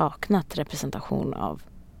har saknat representation av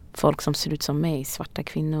folk som ser ut som mig, svarta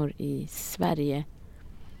kvinnor i Sverige.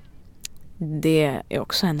 Det är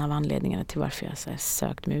också en av anledningarna till varför jag har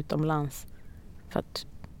sökt mig utomlands. För att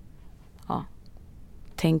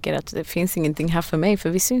tänker att det finns ingenting här för mig, för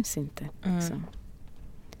vi syns inte.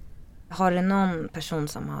 Har det någon person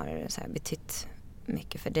som har så här betytt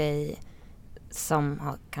mycket för dig, som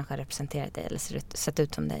har kanske representerat dig eller sett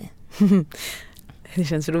ut som dig? Det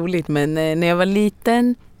känns roligt, men när jag var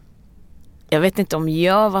liten, jag vet inte om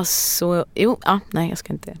jag var så... Nej, jag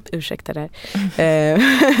ska inte ursäkta det.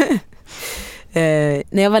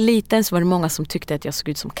 När jag var liten så var det många som tyckte att jag såg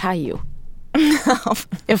ut som Kayo.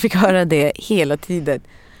 Jag fick höra det hela tiden.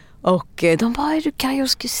 Och de bara, är du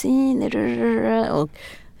Kayos kusin? Och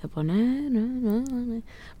jag bara, nej.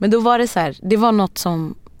 Men då var det så här, det var något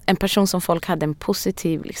som en person som folk hade en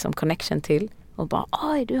positiv liksom connection till. Och bara,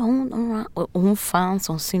 är du hon? Och hon fanns,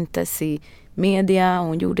 hon syntes i media,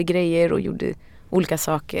 hon gjorde grejer och gjorde olika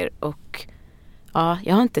saker. Och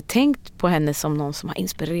jag har inte tänkt på henne som någon som har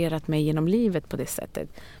inspirerat mig genom livet på det sättet.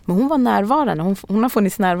 Men hon var närvarande, hon har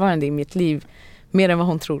funnits närvarande i mitt liv mer än vad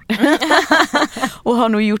hon tror. Och har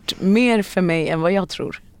nog gjort mer för mig än vad jag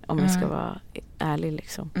tror, om jag ska vara ärlig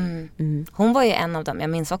liksom. Hon var ju en av dem, jag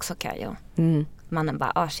minns också Kayo. Mannen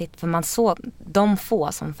bara, shit, för man såg de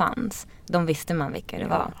få som fanns, de visste man vilka det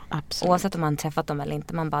var. Absolut. Oavsett om man träffat dem eller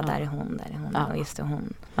inte, man bara, där är hon och just det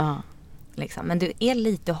hon. Liksom. Men du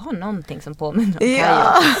har någonting som påminner om Kayo.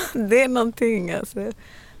 Ja, det är någonting alltså.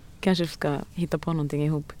 Kanske ska hitta på någonting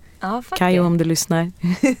ihop. Ja, Kayo, om du lyssnar.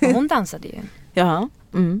 Hon dansade ju. Ja.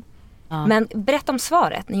 Men berätta om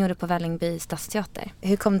svaret ni gjorde på Vällingby stadsteater.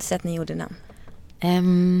 Hur kom det sig att ni gjorde den?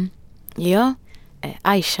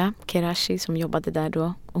 Aisha Kerashi som jobbade där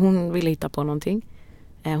då, hon ville hitta på någonting.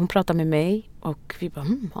 Hon pratade med mig och vi bara,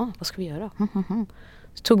 vad ska vi göra?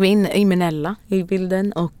 Så tog vi in Imenella i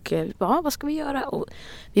bilden och vi bara, vad ska vi göra? Och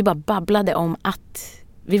vi bara babblade om att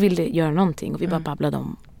vi ville göra någonting och vi bara babblade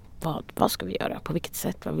om vad ska vi göra? På vilket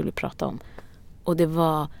sätt? Vad vill vi prata om? Och det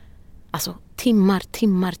var alltså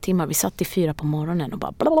timmar. Vi satt till 4 på morgonen och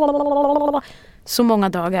bara blablabla. Så många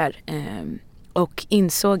dagar. Och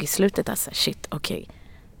insåg i slutet att okej,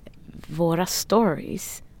 våra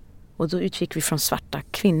stories, och då utgick vi från svarta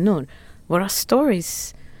kvinnor, våra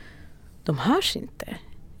stories, de hörs inte.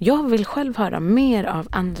 Jag vill själv höra mer av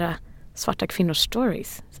andra svarta kvinnors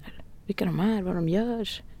stories. Vilka de är, vad de gör,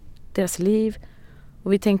 deras liv.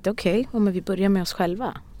 Och vi tänkte men vi börjar med oss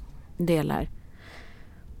själva. Delar.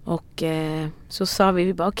 Och så sa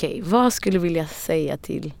vi bara vad skulle vi vilja säga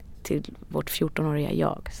till vårt 14-åriga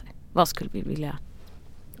jag? Vad skulle vi vilja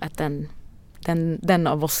att den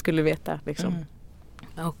av oss skulle veta liksom.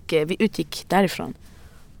 Och vi utgick därifrån.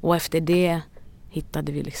 Och efter det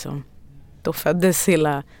hittade vi liksom, då föddes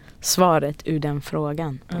hela svaret ur den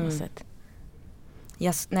frågan på något sätt.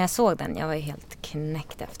 När jag såg den, jag var ju helt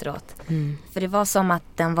knäckt efteråt. För det var som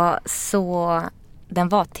att den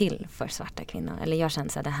var till för svarta kvinnor. Eller jag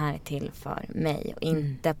kände att det här är till för mig och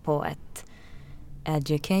inte på ett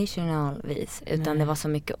educational vis, utan det var så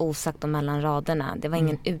mycket osagt och mellan raderna. Det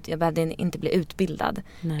var jag behövde inte bli utbildad,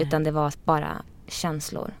 utan det var bara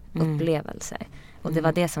känslor, upplevelser. Och det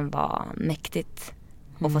var det som var mäktigt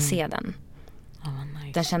att få se den.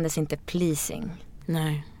 Nice. Den kändes inte pleasing.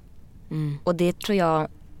 Nej. Och det tror jag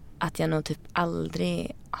att jag nog typ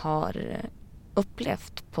aldrig har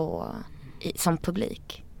upplevt som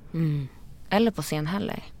publik. Eller på scen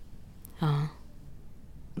heller. Ja.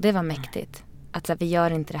 Det var mäktigt. Att så här, vi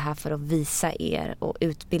gör inte det här för att visa er och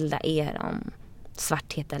utbilda er om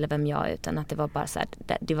svarthet eller vem jag är, utan att det var bara så här,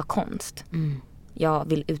 det var konst. Jag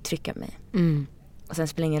vill uttrycka mig. Och sen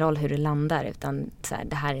spelar det ingen roll hur det landar, utan så här,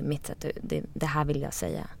 det här är mitt sätt, det här vill jag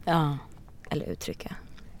säga. Ja. Eller uttrycka.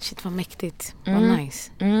 Shit, vad mäktigt. Vad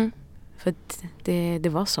nice. För att det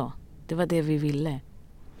var så. Det var det vi ville.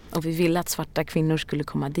 Och vi ville att svarta kvinnor skulle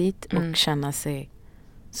komma dit och känna sig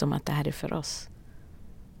som att det här är för oss.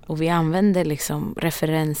 Och vi använde liksom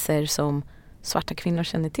referenser som svarta kvinnor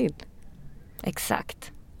känner till.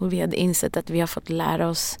 Exakt. Och vi hade insett att vi har fått lära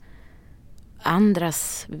oss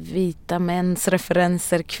andras vita mäns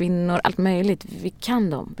referenser, kvinnor, allt möjligt. Vi kan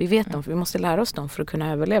dem, vi vet dem, för vi måste lära oss dem för att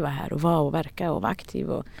kunna överleva här och vara och verka och vara aktiv.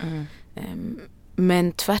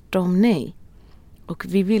 Men tvärtom nej. Och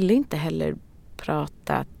vi ville inte heller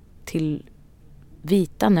prata till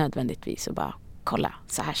vita nödvändigtvis och bara kolla,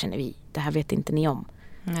 så här känner vi, det här vet inte ni om.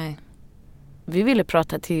 Nej. Vi ville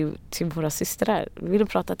prata till våra systrar, vi ville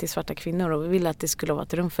prata till svarta kvinnor och vi ville att det skulle vara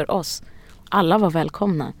ett rum för oss. Alla var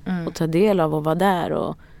välkomna och ta del av och vara där,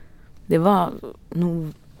 och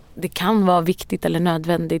det kan vara viktigt eller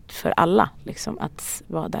nödvändigt för alla liksom, att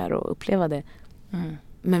vara där och uppleva det.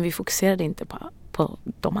 Men vi fokuserade inte på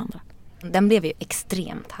de andra. Den blev ju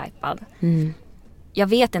extremt hypad. Jag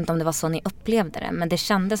vet inte om det var så ni upplevde det, men det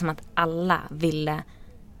kändes som att alla ville.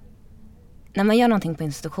 När man gör någonting på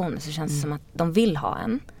institutioner så känns det som att de vill ha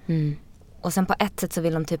en. Och sen på ett sätt så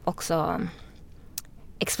vill de typ också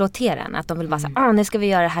exploatera en. Att de vill bara säga, nu ska vi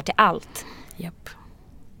göra det här till allt. Japp.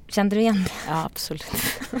 Kände du igen det? Ja, absolut.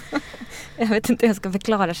 Jag vet inte hur jag ska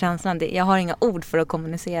förklara känslan. Jag har inga ord för att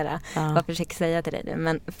kommunicera vad jag försöker säga till dig.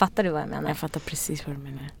 Men fattar du vad jag menar? Jag fattar precis vad du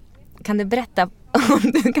menar. Kan du berätta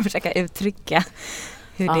om du kan försöka uttrycka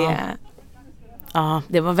hur det är? Ja,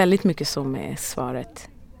 det var väldigt mycket så med svaret.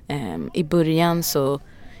 I början så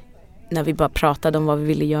när vi bara pratade om vad vi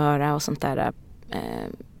ville göra och sånt där,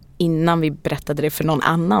 innan vi berättade det för någon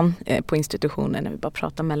annan på institutionen, när vi bara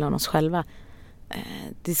pratade mellan oss själva,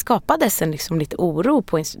 det skapades en liksom lite oro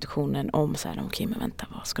på institutionen om så här, okej, men vänta,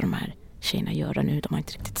 vad ska de här tjejerna göra nu? De har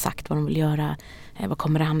inte riktigt sagt vad de vill göra. Vad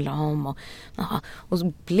kommer det handla om? Och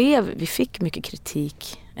så vi fick mycket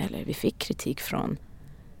kritik, eller vi fick kritik från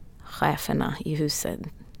cheferna i huset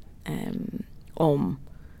om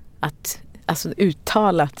att, alltså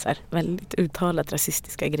uttalat så här, väldigt uttalat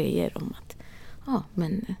rasistiska grejer om att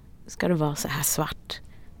men ska det vara så här svart?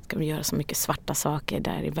 Ska vi göra så mycket svarta saker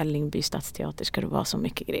där i Vällingby stadsteater? Ska det vara så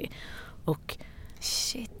mycket grejer? Och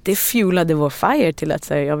det fuelade vår fire till att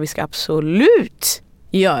säga, vi ska absolut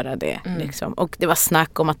göra det. Liksom. Och det var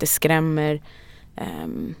snack om att det skrämmer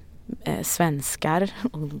svenskar.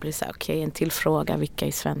 Och det blir så här, okej, en till fråga, vilka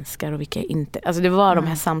är svenskar och vilka är inte. Alltså det var de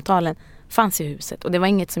här samtalen fanns i huset. Och det var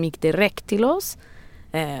inget som gick direkt till oss.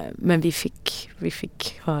 Men vi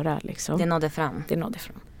fick höra liksom. Det nådde fram.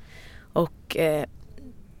 Och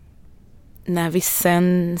när vi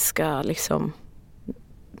sen ska liksom,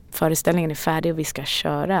 föreställningen är färdig och vi ska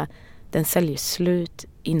köra, den säljer slut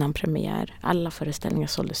innan premiär. Alla föreställningar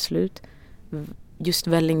sålde slut. Just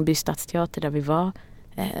Vällingby stadsteater där vi var,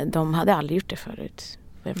 de hade aldrig gjort det förut.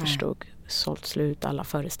 Jag förstod, sålt slut alla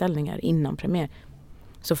föreställningar innan premiär.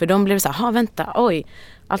 Så för dem blev det så här, vänta, oj,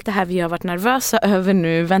 allt det här vi har varit nervösa över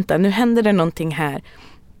nu, vänta, nu händer det någonting här.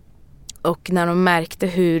 Och när de märkte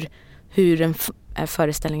hur den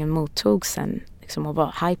föreställningen mottog sen, liksom, och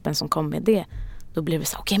vad hypen som kom med det, då blev det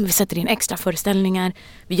så, okej, men vi sätter in extra föreställningar,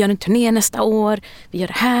 vi gör en turné nästa år, vi gör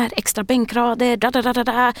det här, extra bänkrader,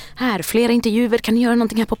 här, flera intervjuer, kan ni göra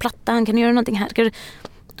någonting här på plattan, kan ni göra någonting här?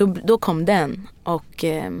 Då kom den, och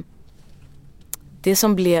det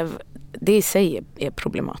som blev, det i sig är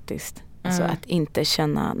problematiskt. Alltså att inte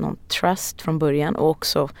känna någon trust från början, och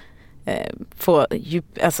också få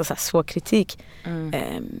alltså så här, svår kritik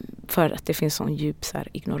för att det finns sån djup så här,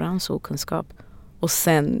 ignorans och okunskap. Och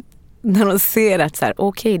sen när de ser att så här,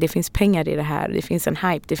 okej, det finns pengar i det här, det finns en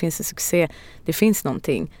hype, det finns en succé, det finns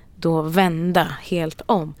någonting, då vända helt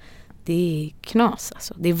om. Det är knas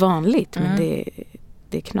alltså. Det är vanligt, men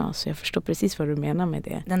det är knas. Jag förstår precis vad du menar med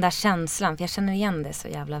det. Den där känslan, för jag känner igen det så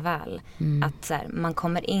jävla väl. Att så här, man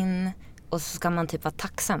kommer in Och så ska man typ vara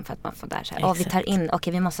tacksam för att man får där så här, vi tar in,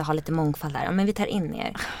 okej, vi måste ha lite mångfald här. Ja, men vi tar in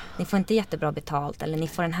er. Ni får inte jättebra betalt, eller ni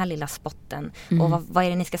får den här lilla spotten. Och vad är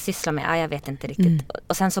det ni ska syssla med? Ja, jag vet inte riktigt.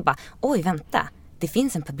 Och sen så bara, oj, vänta. Det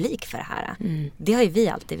finns en publik för det här. Det har ju vi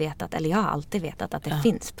alltid vetat, eller jag har alltid vetat att det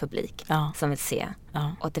finns publik som vill se.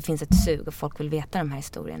 Och att det finns ett sug och folk vill veta de här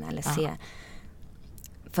historierna eller se.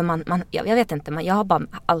 För jag vet inte, jag har bara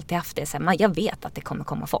alltid haft det så här, jag vet att det kommer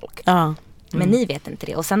komma folk. Men ni vet inte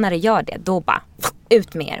det. Och sen när det gör det, då bara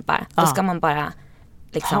ut med er bara. Då ska man bara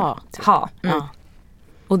liksom ha.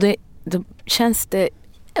 Och då känns det,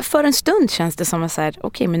 för en stund känns det som att så här,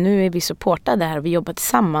 okej, men nu är vi supportade här och vi jobbar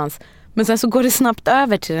tillsammans. Men sen så går det snabbt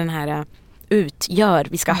över till den här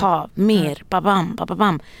vi ska ha mer,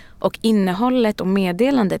 babam. Och innehållet och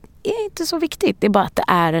meddelandet är inte så viktigt. Det är bara att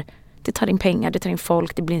det tar in pengar, det tar in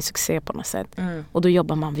folk, det blir en succé på något sätt. Och då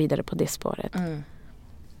jobbar man vidare på det spåret.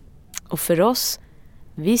 Och för oss,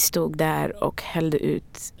 vi stod där och hällde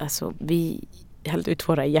ut, alltså vi hällde ut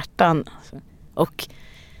våra hjärtan. Alltså. Och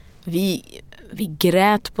vi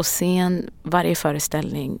grät på scen varje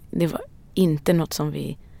föreställning. Det var inte något som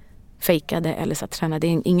vi fejkade eller så tränade.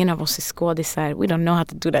 Ingen av oss är skådisar. We don't know how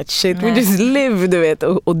to do that shit. We just live, du vet.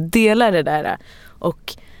 Och dela det där.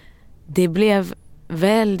 Och det blev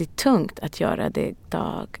väldigt tungt att göra det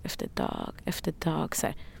dag efter dag efter dag. Så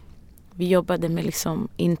här. Vi jobbade med liksom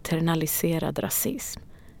internaliserad rasism.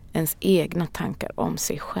 Ens egna tankar om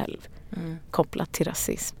sig själv. Kopplat till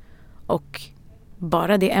rasism. Och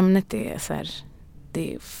bara det ämnet är så här,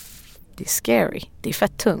 det är scary. Det är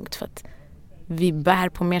fett tungt för att vi bär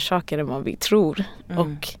på mer saker än vad vi tror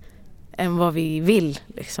och än vad vi vill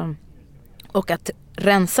liksom. Och att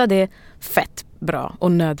rensa det fett bra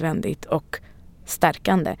och nödvändigt och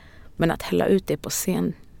stärkande, men att hälla ut det på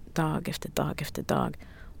scen dag efter dag efter dag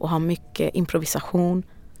och ha mycket improvisation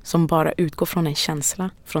som bara utgår från en känsla,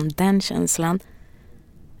 från den känslan.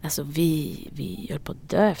 Alltså vi höll på att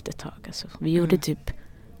dö efter ett tag. Alltså, vi gjorde typ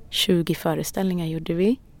 20 föreställningar gjorde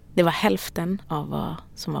vi. Det var hälften av vad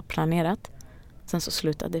som var planerat. Sen så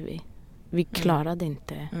slutade vi. Vi klarade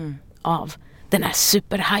inte av den här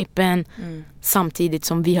superhypen samtidigt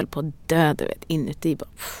som vi höll på att dö, du vet, inuti. Bara,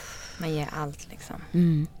 man ger allt liksom.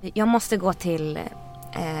 Jag måste gå till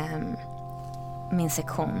min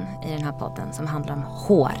sektion i den här podden som handlar om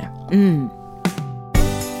hår.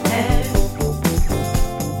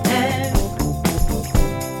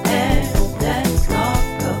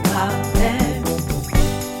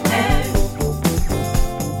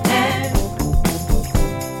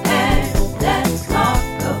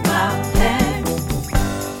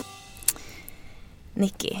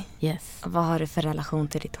 Nicky, vad har du för relation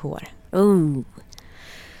till ditt hår?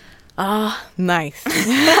 Nice.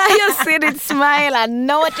 Jag ser ditt smile, I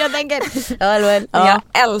know what you're thinking. Jag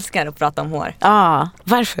älskar att prata om hår.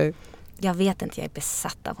 Varför? Jag vet inte, jag är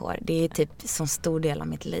besatt av hår. Det är typ så stor del av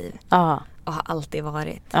mitt liv. Och har alltid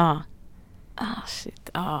varit. Shit.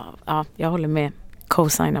 Jag håller med.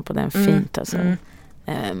 Co-signar på den fint alltså.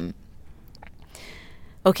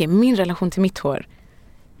 Okej, min relation till mitt hår.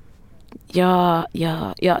 Jag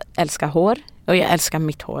älskar hår och jag älskar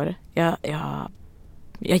mitt hår.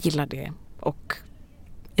 Jag gillar det och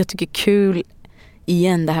jag tycker kul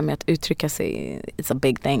igen det här med att uttrycka sig. It's a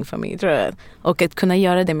big thing för mig, tror jag. Och att kunna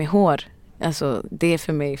göra det med hår, alltså det är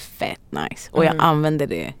för mig fett nice och jag använder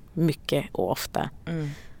det mycket och ofta.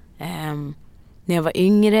 När jag var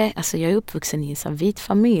yngre, alltså jag är uppvuxen i en sån vit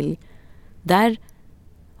familj, där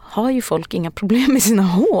har ju folk inga problem med sina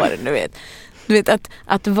hår, du vet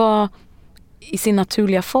att vara i sin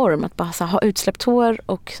naturliga form, att bara så ha utsläppt hår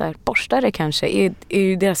och så här, borsta det kanske är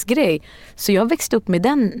ju deras grej. Så jag växte upp med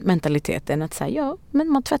den mentaliteten att säga men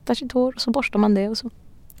man tvättar sitt hår och så borstar man det och så.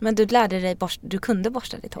 Men du lärde dig du kunde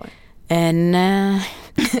borsta ditt hår? Nej.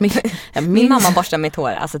 Min mamma borstade mitt hår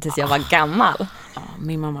alltså tills jag var gammal.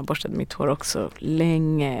 Min mamma borstade mitt hår också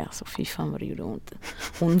länge. Alltså fy fan vad det gjorde ont.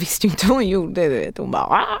 Hon visste ju inte vad hon gjorde, du vet. Hon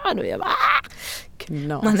bara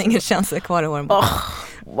knas. Man har ingen känsla kvar i håren.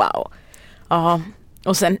 Wow. Ja,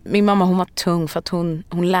 och sen min mamma, hon var tung för att hon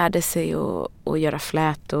lärde sig att göra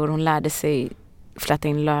flätor. Hon lärde sig fläta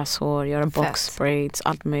in löshår, göra box braids,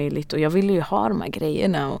 allt möjligt. Och jag ville ju ha de här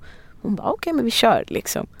grejerna och hon bara okej, men vi kör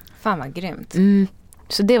liksom. Fan vad grymt.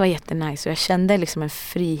 Så det var jättenice och jag kände liksom en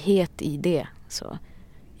frihet i det. Så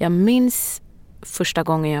jag minns första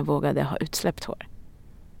gången jag vågade ha utsläppt hår.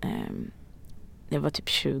 Jag var typ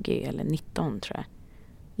 20 eller 19 tror jag.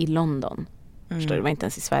 I London. Förstår du, det var inte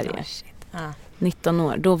ens i Sverige. 19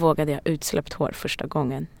 år, då vågade jag utsläppt hår första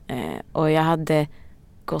gången. Och jag hade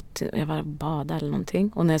jag var bada eller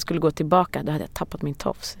någonting. Och när jag skulle gå tillbaka, då hade jag tappat min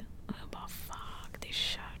tofs. Och jag bara, fuck, det är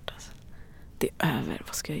kört alltså. Det är över,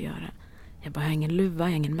 vad ska jag göra? Jag bara, jag har ingen luva,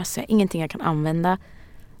 jag har ingen mössa, ingenting jag kan använda.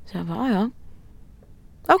 Så jag bara,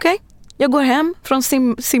 Okej. Jag går hem från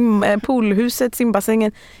poolhuset,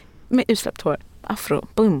 simbassängen med utsläppt hår. Afro,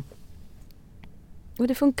 boom. Och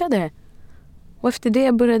det funkade. Och efter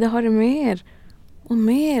det började jag ha det mer. Och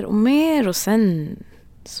mer och mer. Och sen,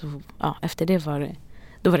 så, efter det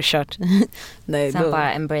då var det kört. Nej, sen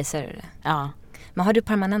bara embracerar du det. Ja. Men har du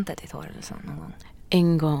permanentat ditt hår eller så någon gång?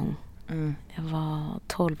 En gång. Jag var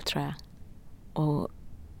 12 tror jag. Och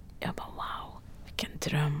jag bara, wow. Vilken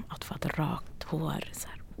dröm att få ett rakt hår. Så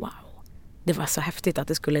här, wow. Det var så häftigt att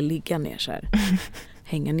det skulle ligga ner så här.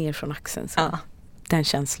 Hänga ner från axeln. Så. Ja. Den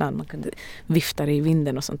känslan. Man kunde vifta det i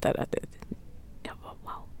vinden och sånt där. Jag bara,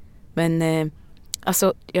 wow. Men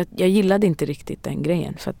alltså, jag gillade inte riktigt den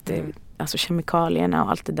grejen. För att alltså, kemikalierna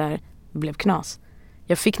och allt det där blev knas.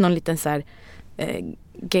 Jag fick någon liten så här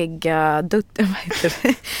gegga-dutt. Vad heter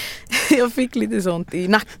det? Jag fick lite sånt i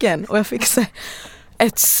nacken. Och jag fick så här,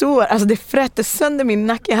 ett sår, alltså det frätte sönder min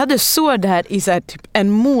nacke. Jag hade sår där i så här typ en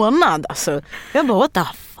månad. Alltså, jag bara, what the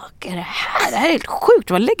fuck är det här? Det här är helt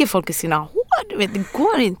sjukt. Vad lägger folk i sina hår? Du vet, det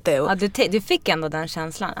går inte. Ja, du fick ändå den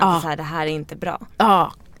känslan att så här, det här är inte bra.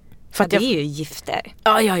 Ja. För det är ju gifter.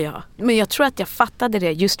 Ja. Men jag tror att jag fattade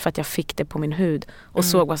det just för att jag fick det på min hud. Och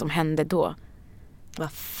såg vad som hände då.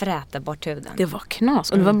 Vad fräta bort huden. Det var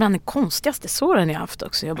knas. Och det var bland de konstigaste såren jag haft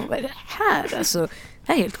också. Jag bara, vad är det här? Alltså,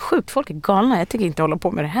 det är helt sjukt. Folk är galna. Jag tycker inte hålla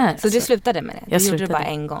på med det här. Så du slutade med det? Du gjorde det bara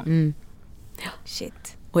en gång? Ja.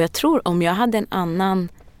 Shit. Och jag tror om jag hade en annan...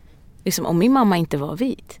 Liksom, om min mamma inte var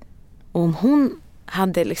vit. Och om hon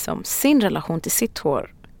hade liksom sin relation till sitt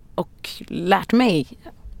hår. Och lärt mig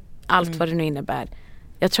allt vad det nu innebär.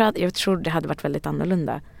 Jag tror det hade varit väldigt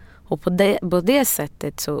annorlunda. Och på det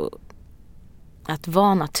sättet så... Att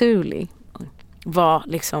vara naturlig var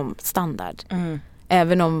liksom standard.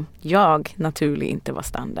 Även om jag naturlig inte var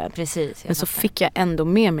standard. Precis. Men så fick jag ändå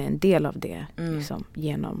med mig en del av det. Liksom,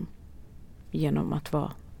 genom att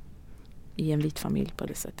vara i en vit familj på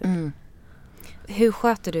det sättet. Hur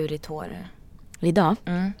sköter du ditt hår? Idag?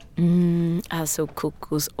 Alltså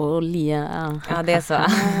kokosolja. Ja, det är så.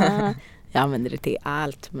 Jag använder det till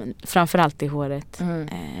allt. Men framförallt i håret.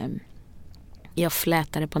 Jag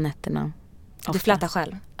flätar det på nätterna. Du flätar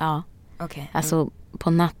själv? Ja. Okay. Alltså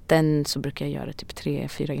på natten så brukar jag göra typ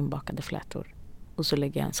 3-4 inbakade flätor. Och så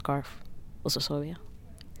lägger jag en scarf. Och så sover jag.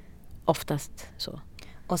 Oftast så.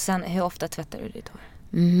 Och sen, hur ofta tvättar du ditt hår?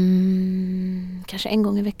 Kanske en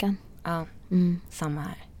gång i veckan. Ja, samma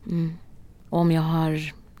här. Och om jag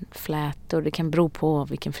har flätor, det kan bero på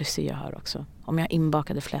vilken frisyr jag har också. Om jag har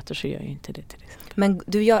inbakade flätor så gör jag inte det till det. Men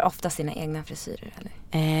du gör ofta sina egna frisyrer, eller?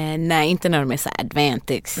 Nej, inte när de är så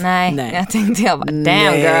advantics. Nej. Jag tänkte bara,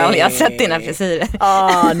 damn girl, jag har sett dina frisyrer.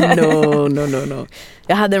 No.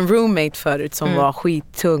 Jag hade en roommate förut som var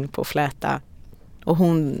skittung på att fläta. Och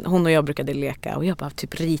hon och jag brukade leka. Och jag bara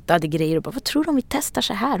typ ritade grejer och bara, vad tror du om vi testar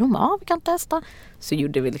så här? Hon bara, vi kan testa. Så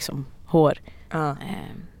gjorde vi liksom hår.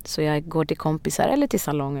 Så jag går till kompisar eller till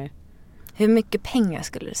salonger. Hur mycket pengar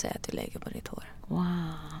skulle du säga att du lägger på ditt hår? Wow.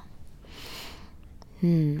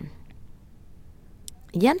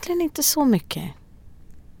 Egentligen inte så mycket.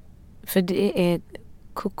 För det är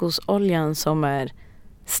kokosoljan som är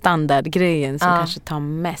standardgrejen som kanske tar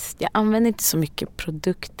mest. Jag använder inte så mycket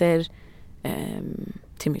produkter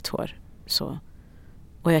till mitt hår. Så.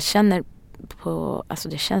 Och jag känner alltså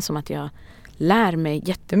det känns som att jag lär mig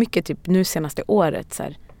jättemycket typ nu senaste året så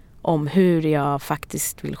här, om hur jag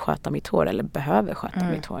faktiskt vill sköta mitt hår eller behöver sköta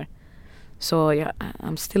mitt hår. Så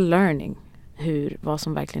I'm still learning vad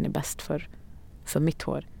som verkligen är bäst för mitt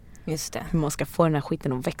hår. Just det. Hur man ska få den här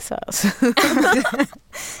skiten att växa. Alltså,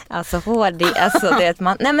 alltså hår,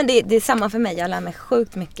 det är samma för mig. Jag lär mig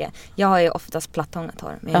sjukt mycket. Jag har ju oftast platthångat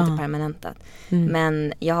hår, men inte permanentat.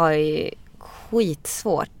 Men jag har ju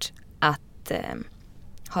skitsvårt att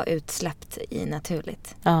ha utsläppt i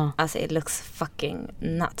naturligt. Alltså it looks fucking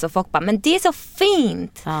nuts. Och folk bara, men det är så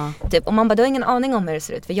fint! Typ, och man bara, du har ingen aning om hur det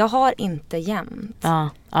ser ut. För jag har inte jämnt.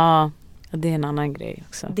 Det är en annan grej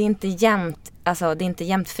också. Det är inte jämnt, alltså det är inte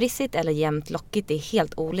jämnt frissigt eller jämnt lockigt. Det är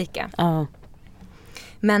helt olika.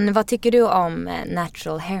 Men vad tycker du om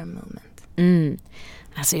natural hair movement?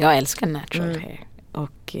 Alltså jag älskar natural hair.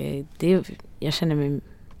 Och jag känner mig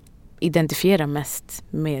identifiera mest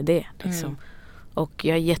med det. Liksom. Och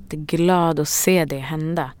jag är jätteglad att se det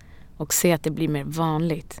hända. Och se att det blir mer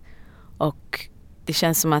vanligt. Och det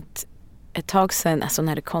känns som att ett tag sedan, alltså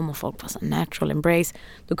när det kom och folk var så natural embrace,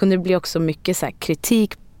 då kunde det bli också mycket så här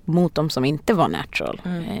kritik mot dem som inte var natural.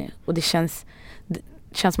 Och det känns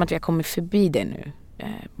som att vi har kommit förbi det nu.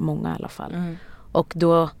 Många i alla fall. Och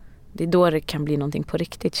då Det är då det kan bli någonting på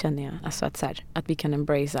riktigt, känner jag. Alltså att, så här, att vi kan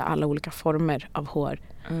embracea alla olika former av hår.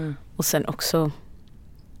 Och sen också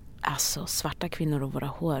alltså svarta kvinnor och våra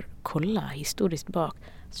hår. Kolla historiskt bak.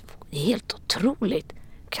 Alltså, det är helt otroligt.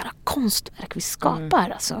 Vilka konstverk vi skapar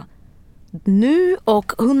alltså. Nu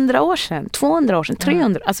och 100 år sedan, 200 år sedan,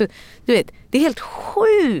 300. Alltså, du vet, det är helt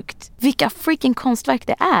sjukt vilka freaking konstverk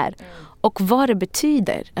det är. Och vad det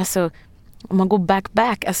betyder. Alltså, om man går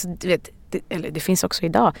back, alltså, du vet, det finns också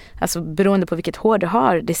idag. Alltså, beroende på vilket hår du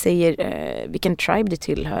har, det säger vilken tribe du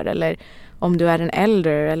tillhör. Eller om du är en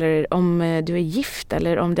elder, eller om du är gift,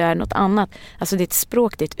 eller om det är något annat. Alltså, det är ett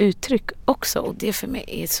språk, det är ett uttryck också. Och det för mig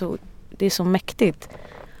är så mäktigt.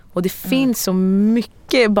 Och det finns så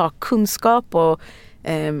mycket bara kunskap och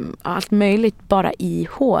allt möjligt bara i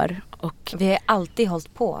hår. Och vi har alltid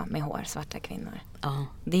hållit på med hår, svarta kvinnor. Ja.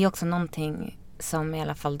 Det är också någonting som i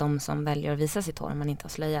alla fall de som väljer att visa sitt hår om man inte har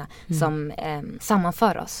slöja, som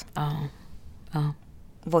sammanför oss. Ja. Ja.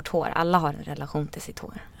 Vårt hår, alla har en relation till sitt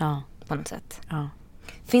hår. Ja. På något sätt. Ja.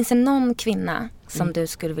 Finns det någon kvinna som du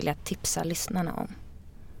skulle vilja tipsa lyssnarna om?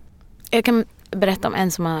 Jag kan berätta om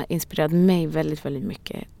en som har inspirerat mig väldigt, väldigt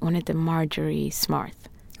mycket. Hon heter Marjorie Smart.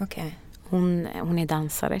 Okay. Hon är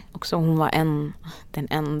dansare också. Hon var den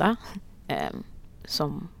enda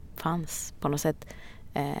som fanns på något sätt.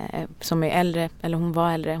 Som är äldre, eller hon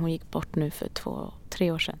var äldre. Hon gick bort nu för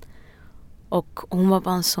 2-3 år sedan. Och hon var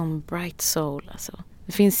bara en sån bright soul. Alltså.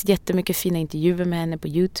 Det finns jättemycket fina intervjuer med henne på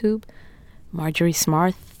YouTube. Marjorie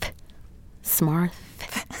Smart.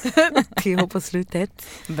 TH på slutet.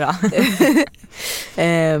 Bra.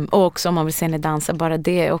 Och också om man vill se henne dansa, bara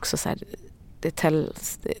det är också så här,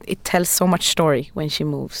 it tells so much story when she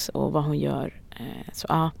moves och vad hon gör.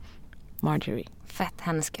 Så Marjorie. Fett,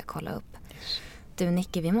 henne ska jag kolla upp. Du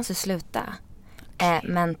Nicky, vi måste sluta.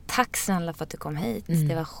 Men tack snälla för att du kom hit.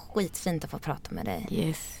 Det var skitfint att få prata med dig.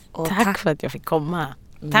 Yes. Och tack för att jag fick komma.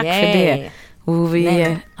 Tack för det. Och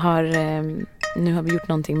vi har nu har vi gjort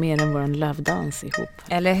någonting mer än vår lövdans ihop.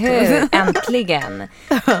 Eller hur? Äntligen.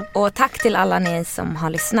 Och tack till alla ni som har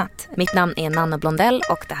lyssnat. Mitt namn är Nanna Blondell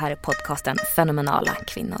och det här är podcasten Fenomenala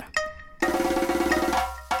kvinnor.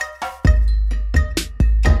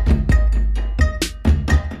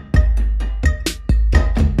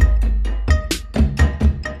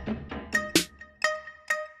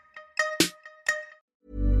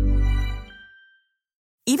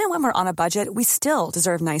 Even when we're on a budget, we still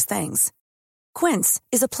deserve nice things. Quince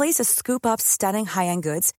is a place to scoop up stunning high-end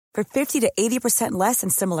goods for 50 to 80% less than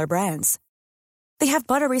similar brands. They have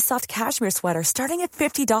buttery soft cashmere sweaters starting at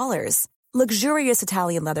 $50, luxurious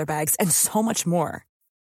Italian leather bags, and so much more.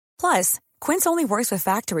 Plus, Quince only works with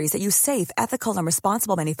factories that use safe, ethical, and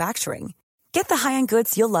responsible manufacturing. Get the high-end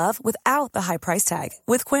goods you'll love without the high price tag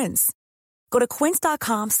with Quince. Go to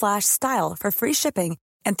quince.com/style for free shipping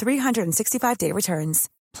and 365-day returns.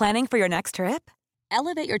 Planning for your next trip?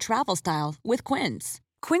 Elevate your travel style with Quince.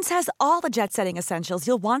 Quince has all the jet-setting essentials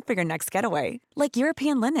you'll want for your next getaway, like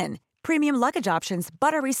European linen, premium luggage options,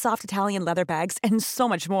 buttery soft Italian leather bags, and so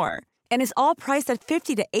much more. And is all priced at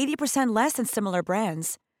 50 to 80% less than similar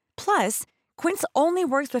brands. Plus, Quince only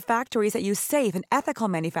works with factories that use safe and ethical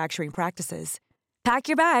manufacturing practices. Pack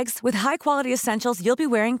your bags with high-quality essentials you'll be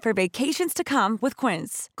wearing for vacations to come with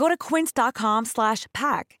Quince. Go to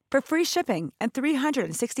quince.com/pack for free shipping and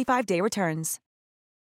 365-day returns.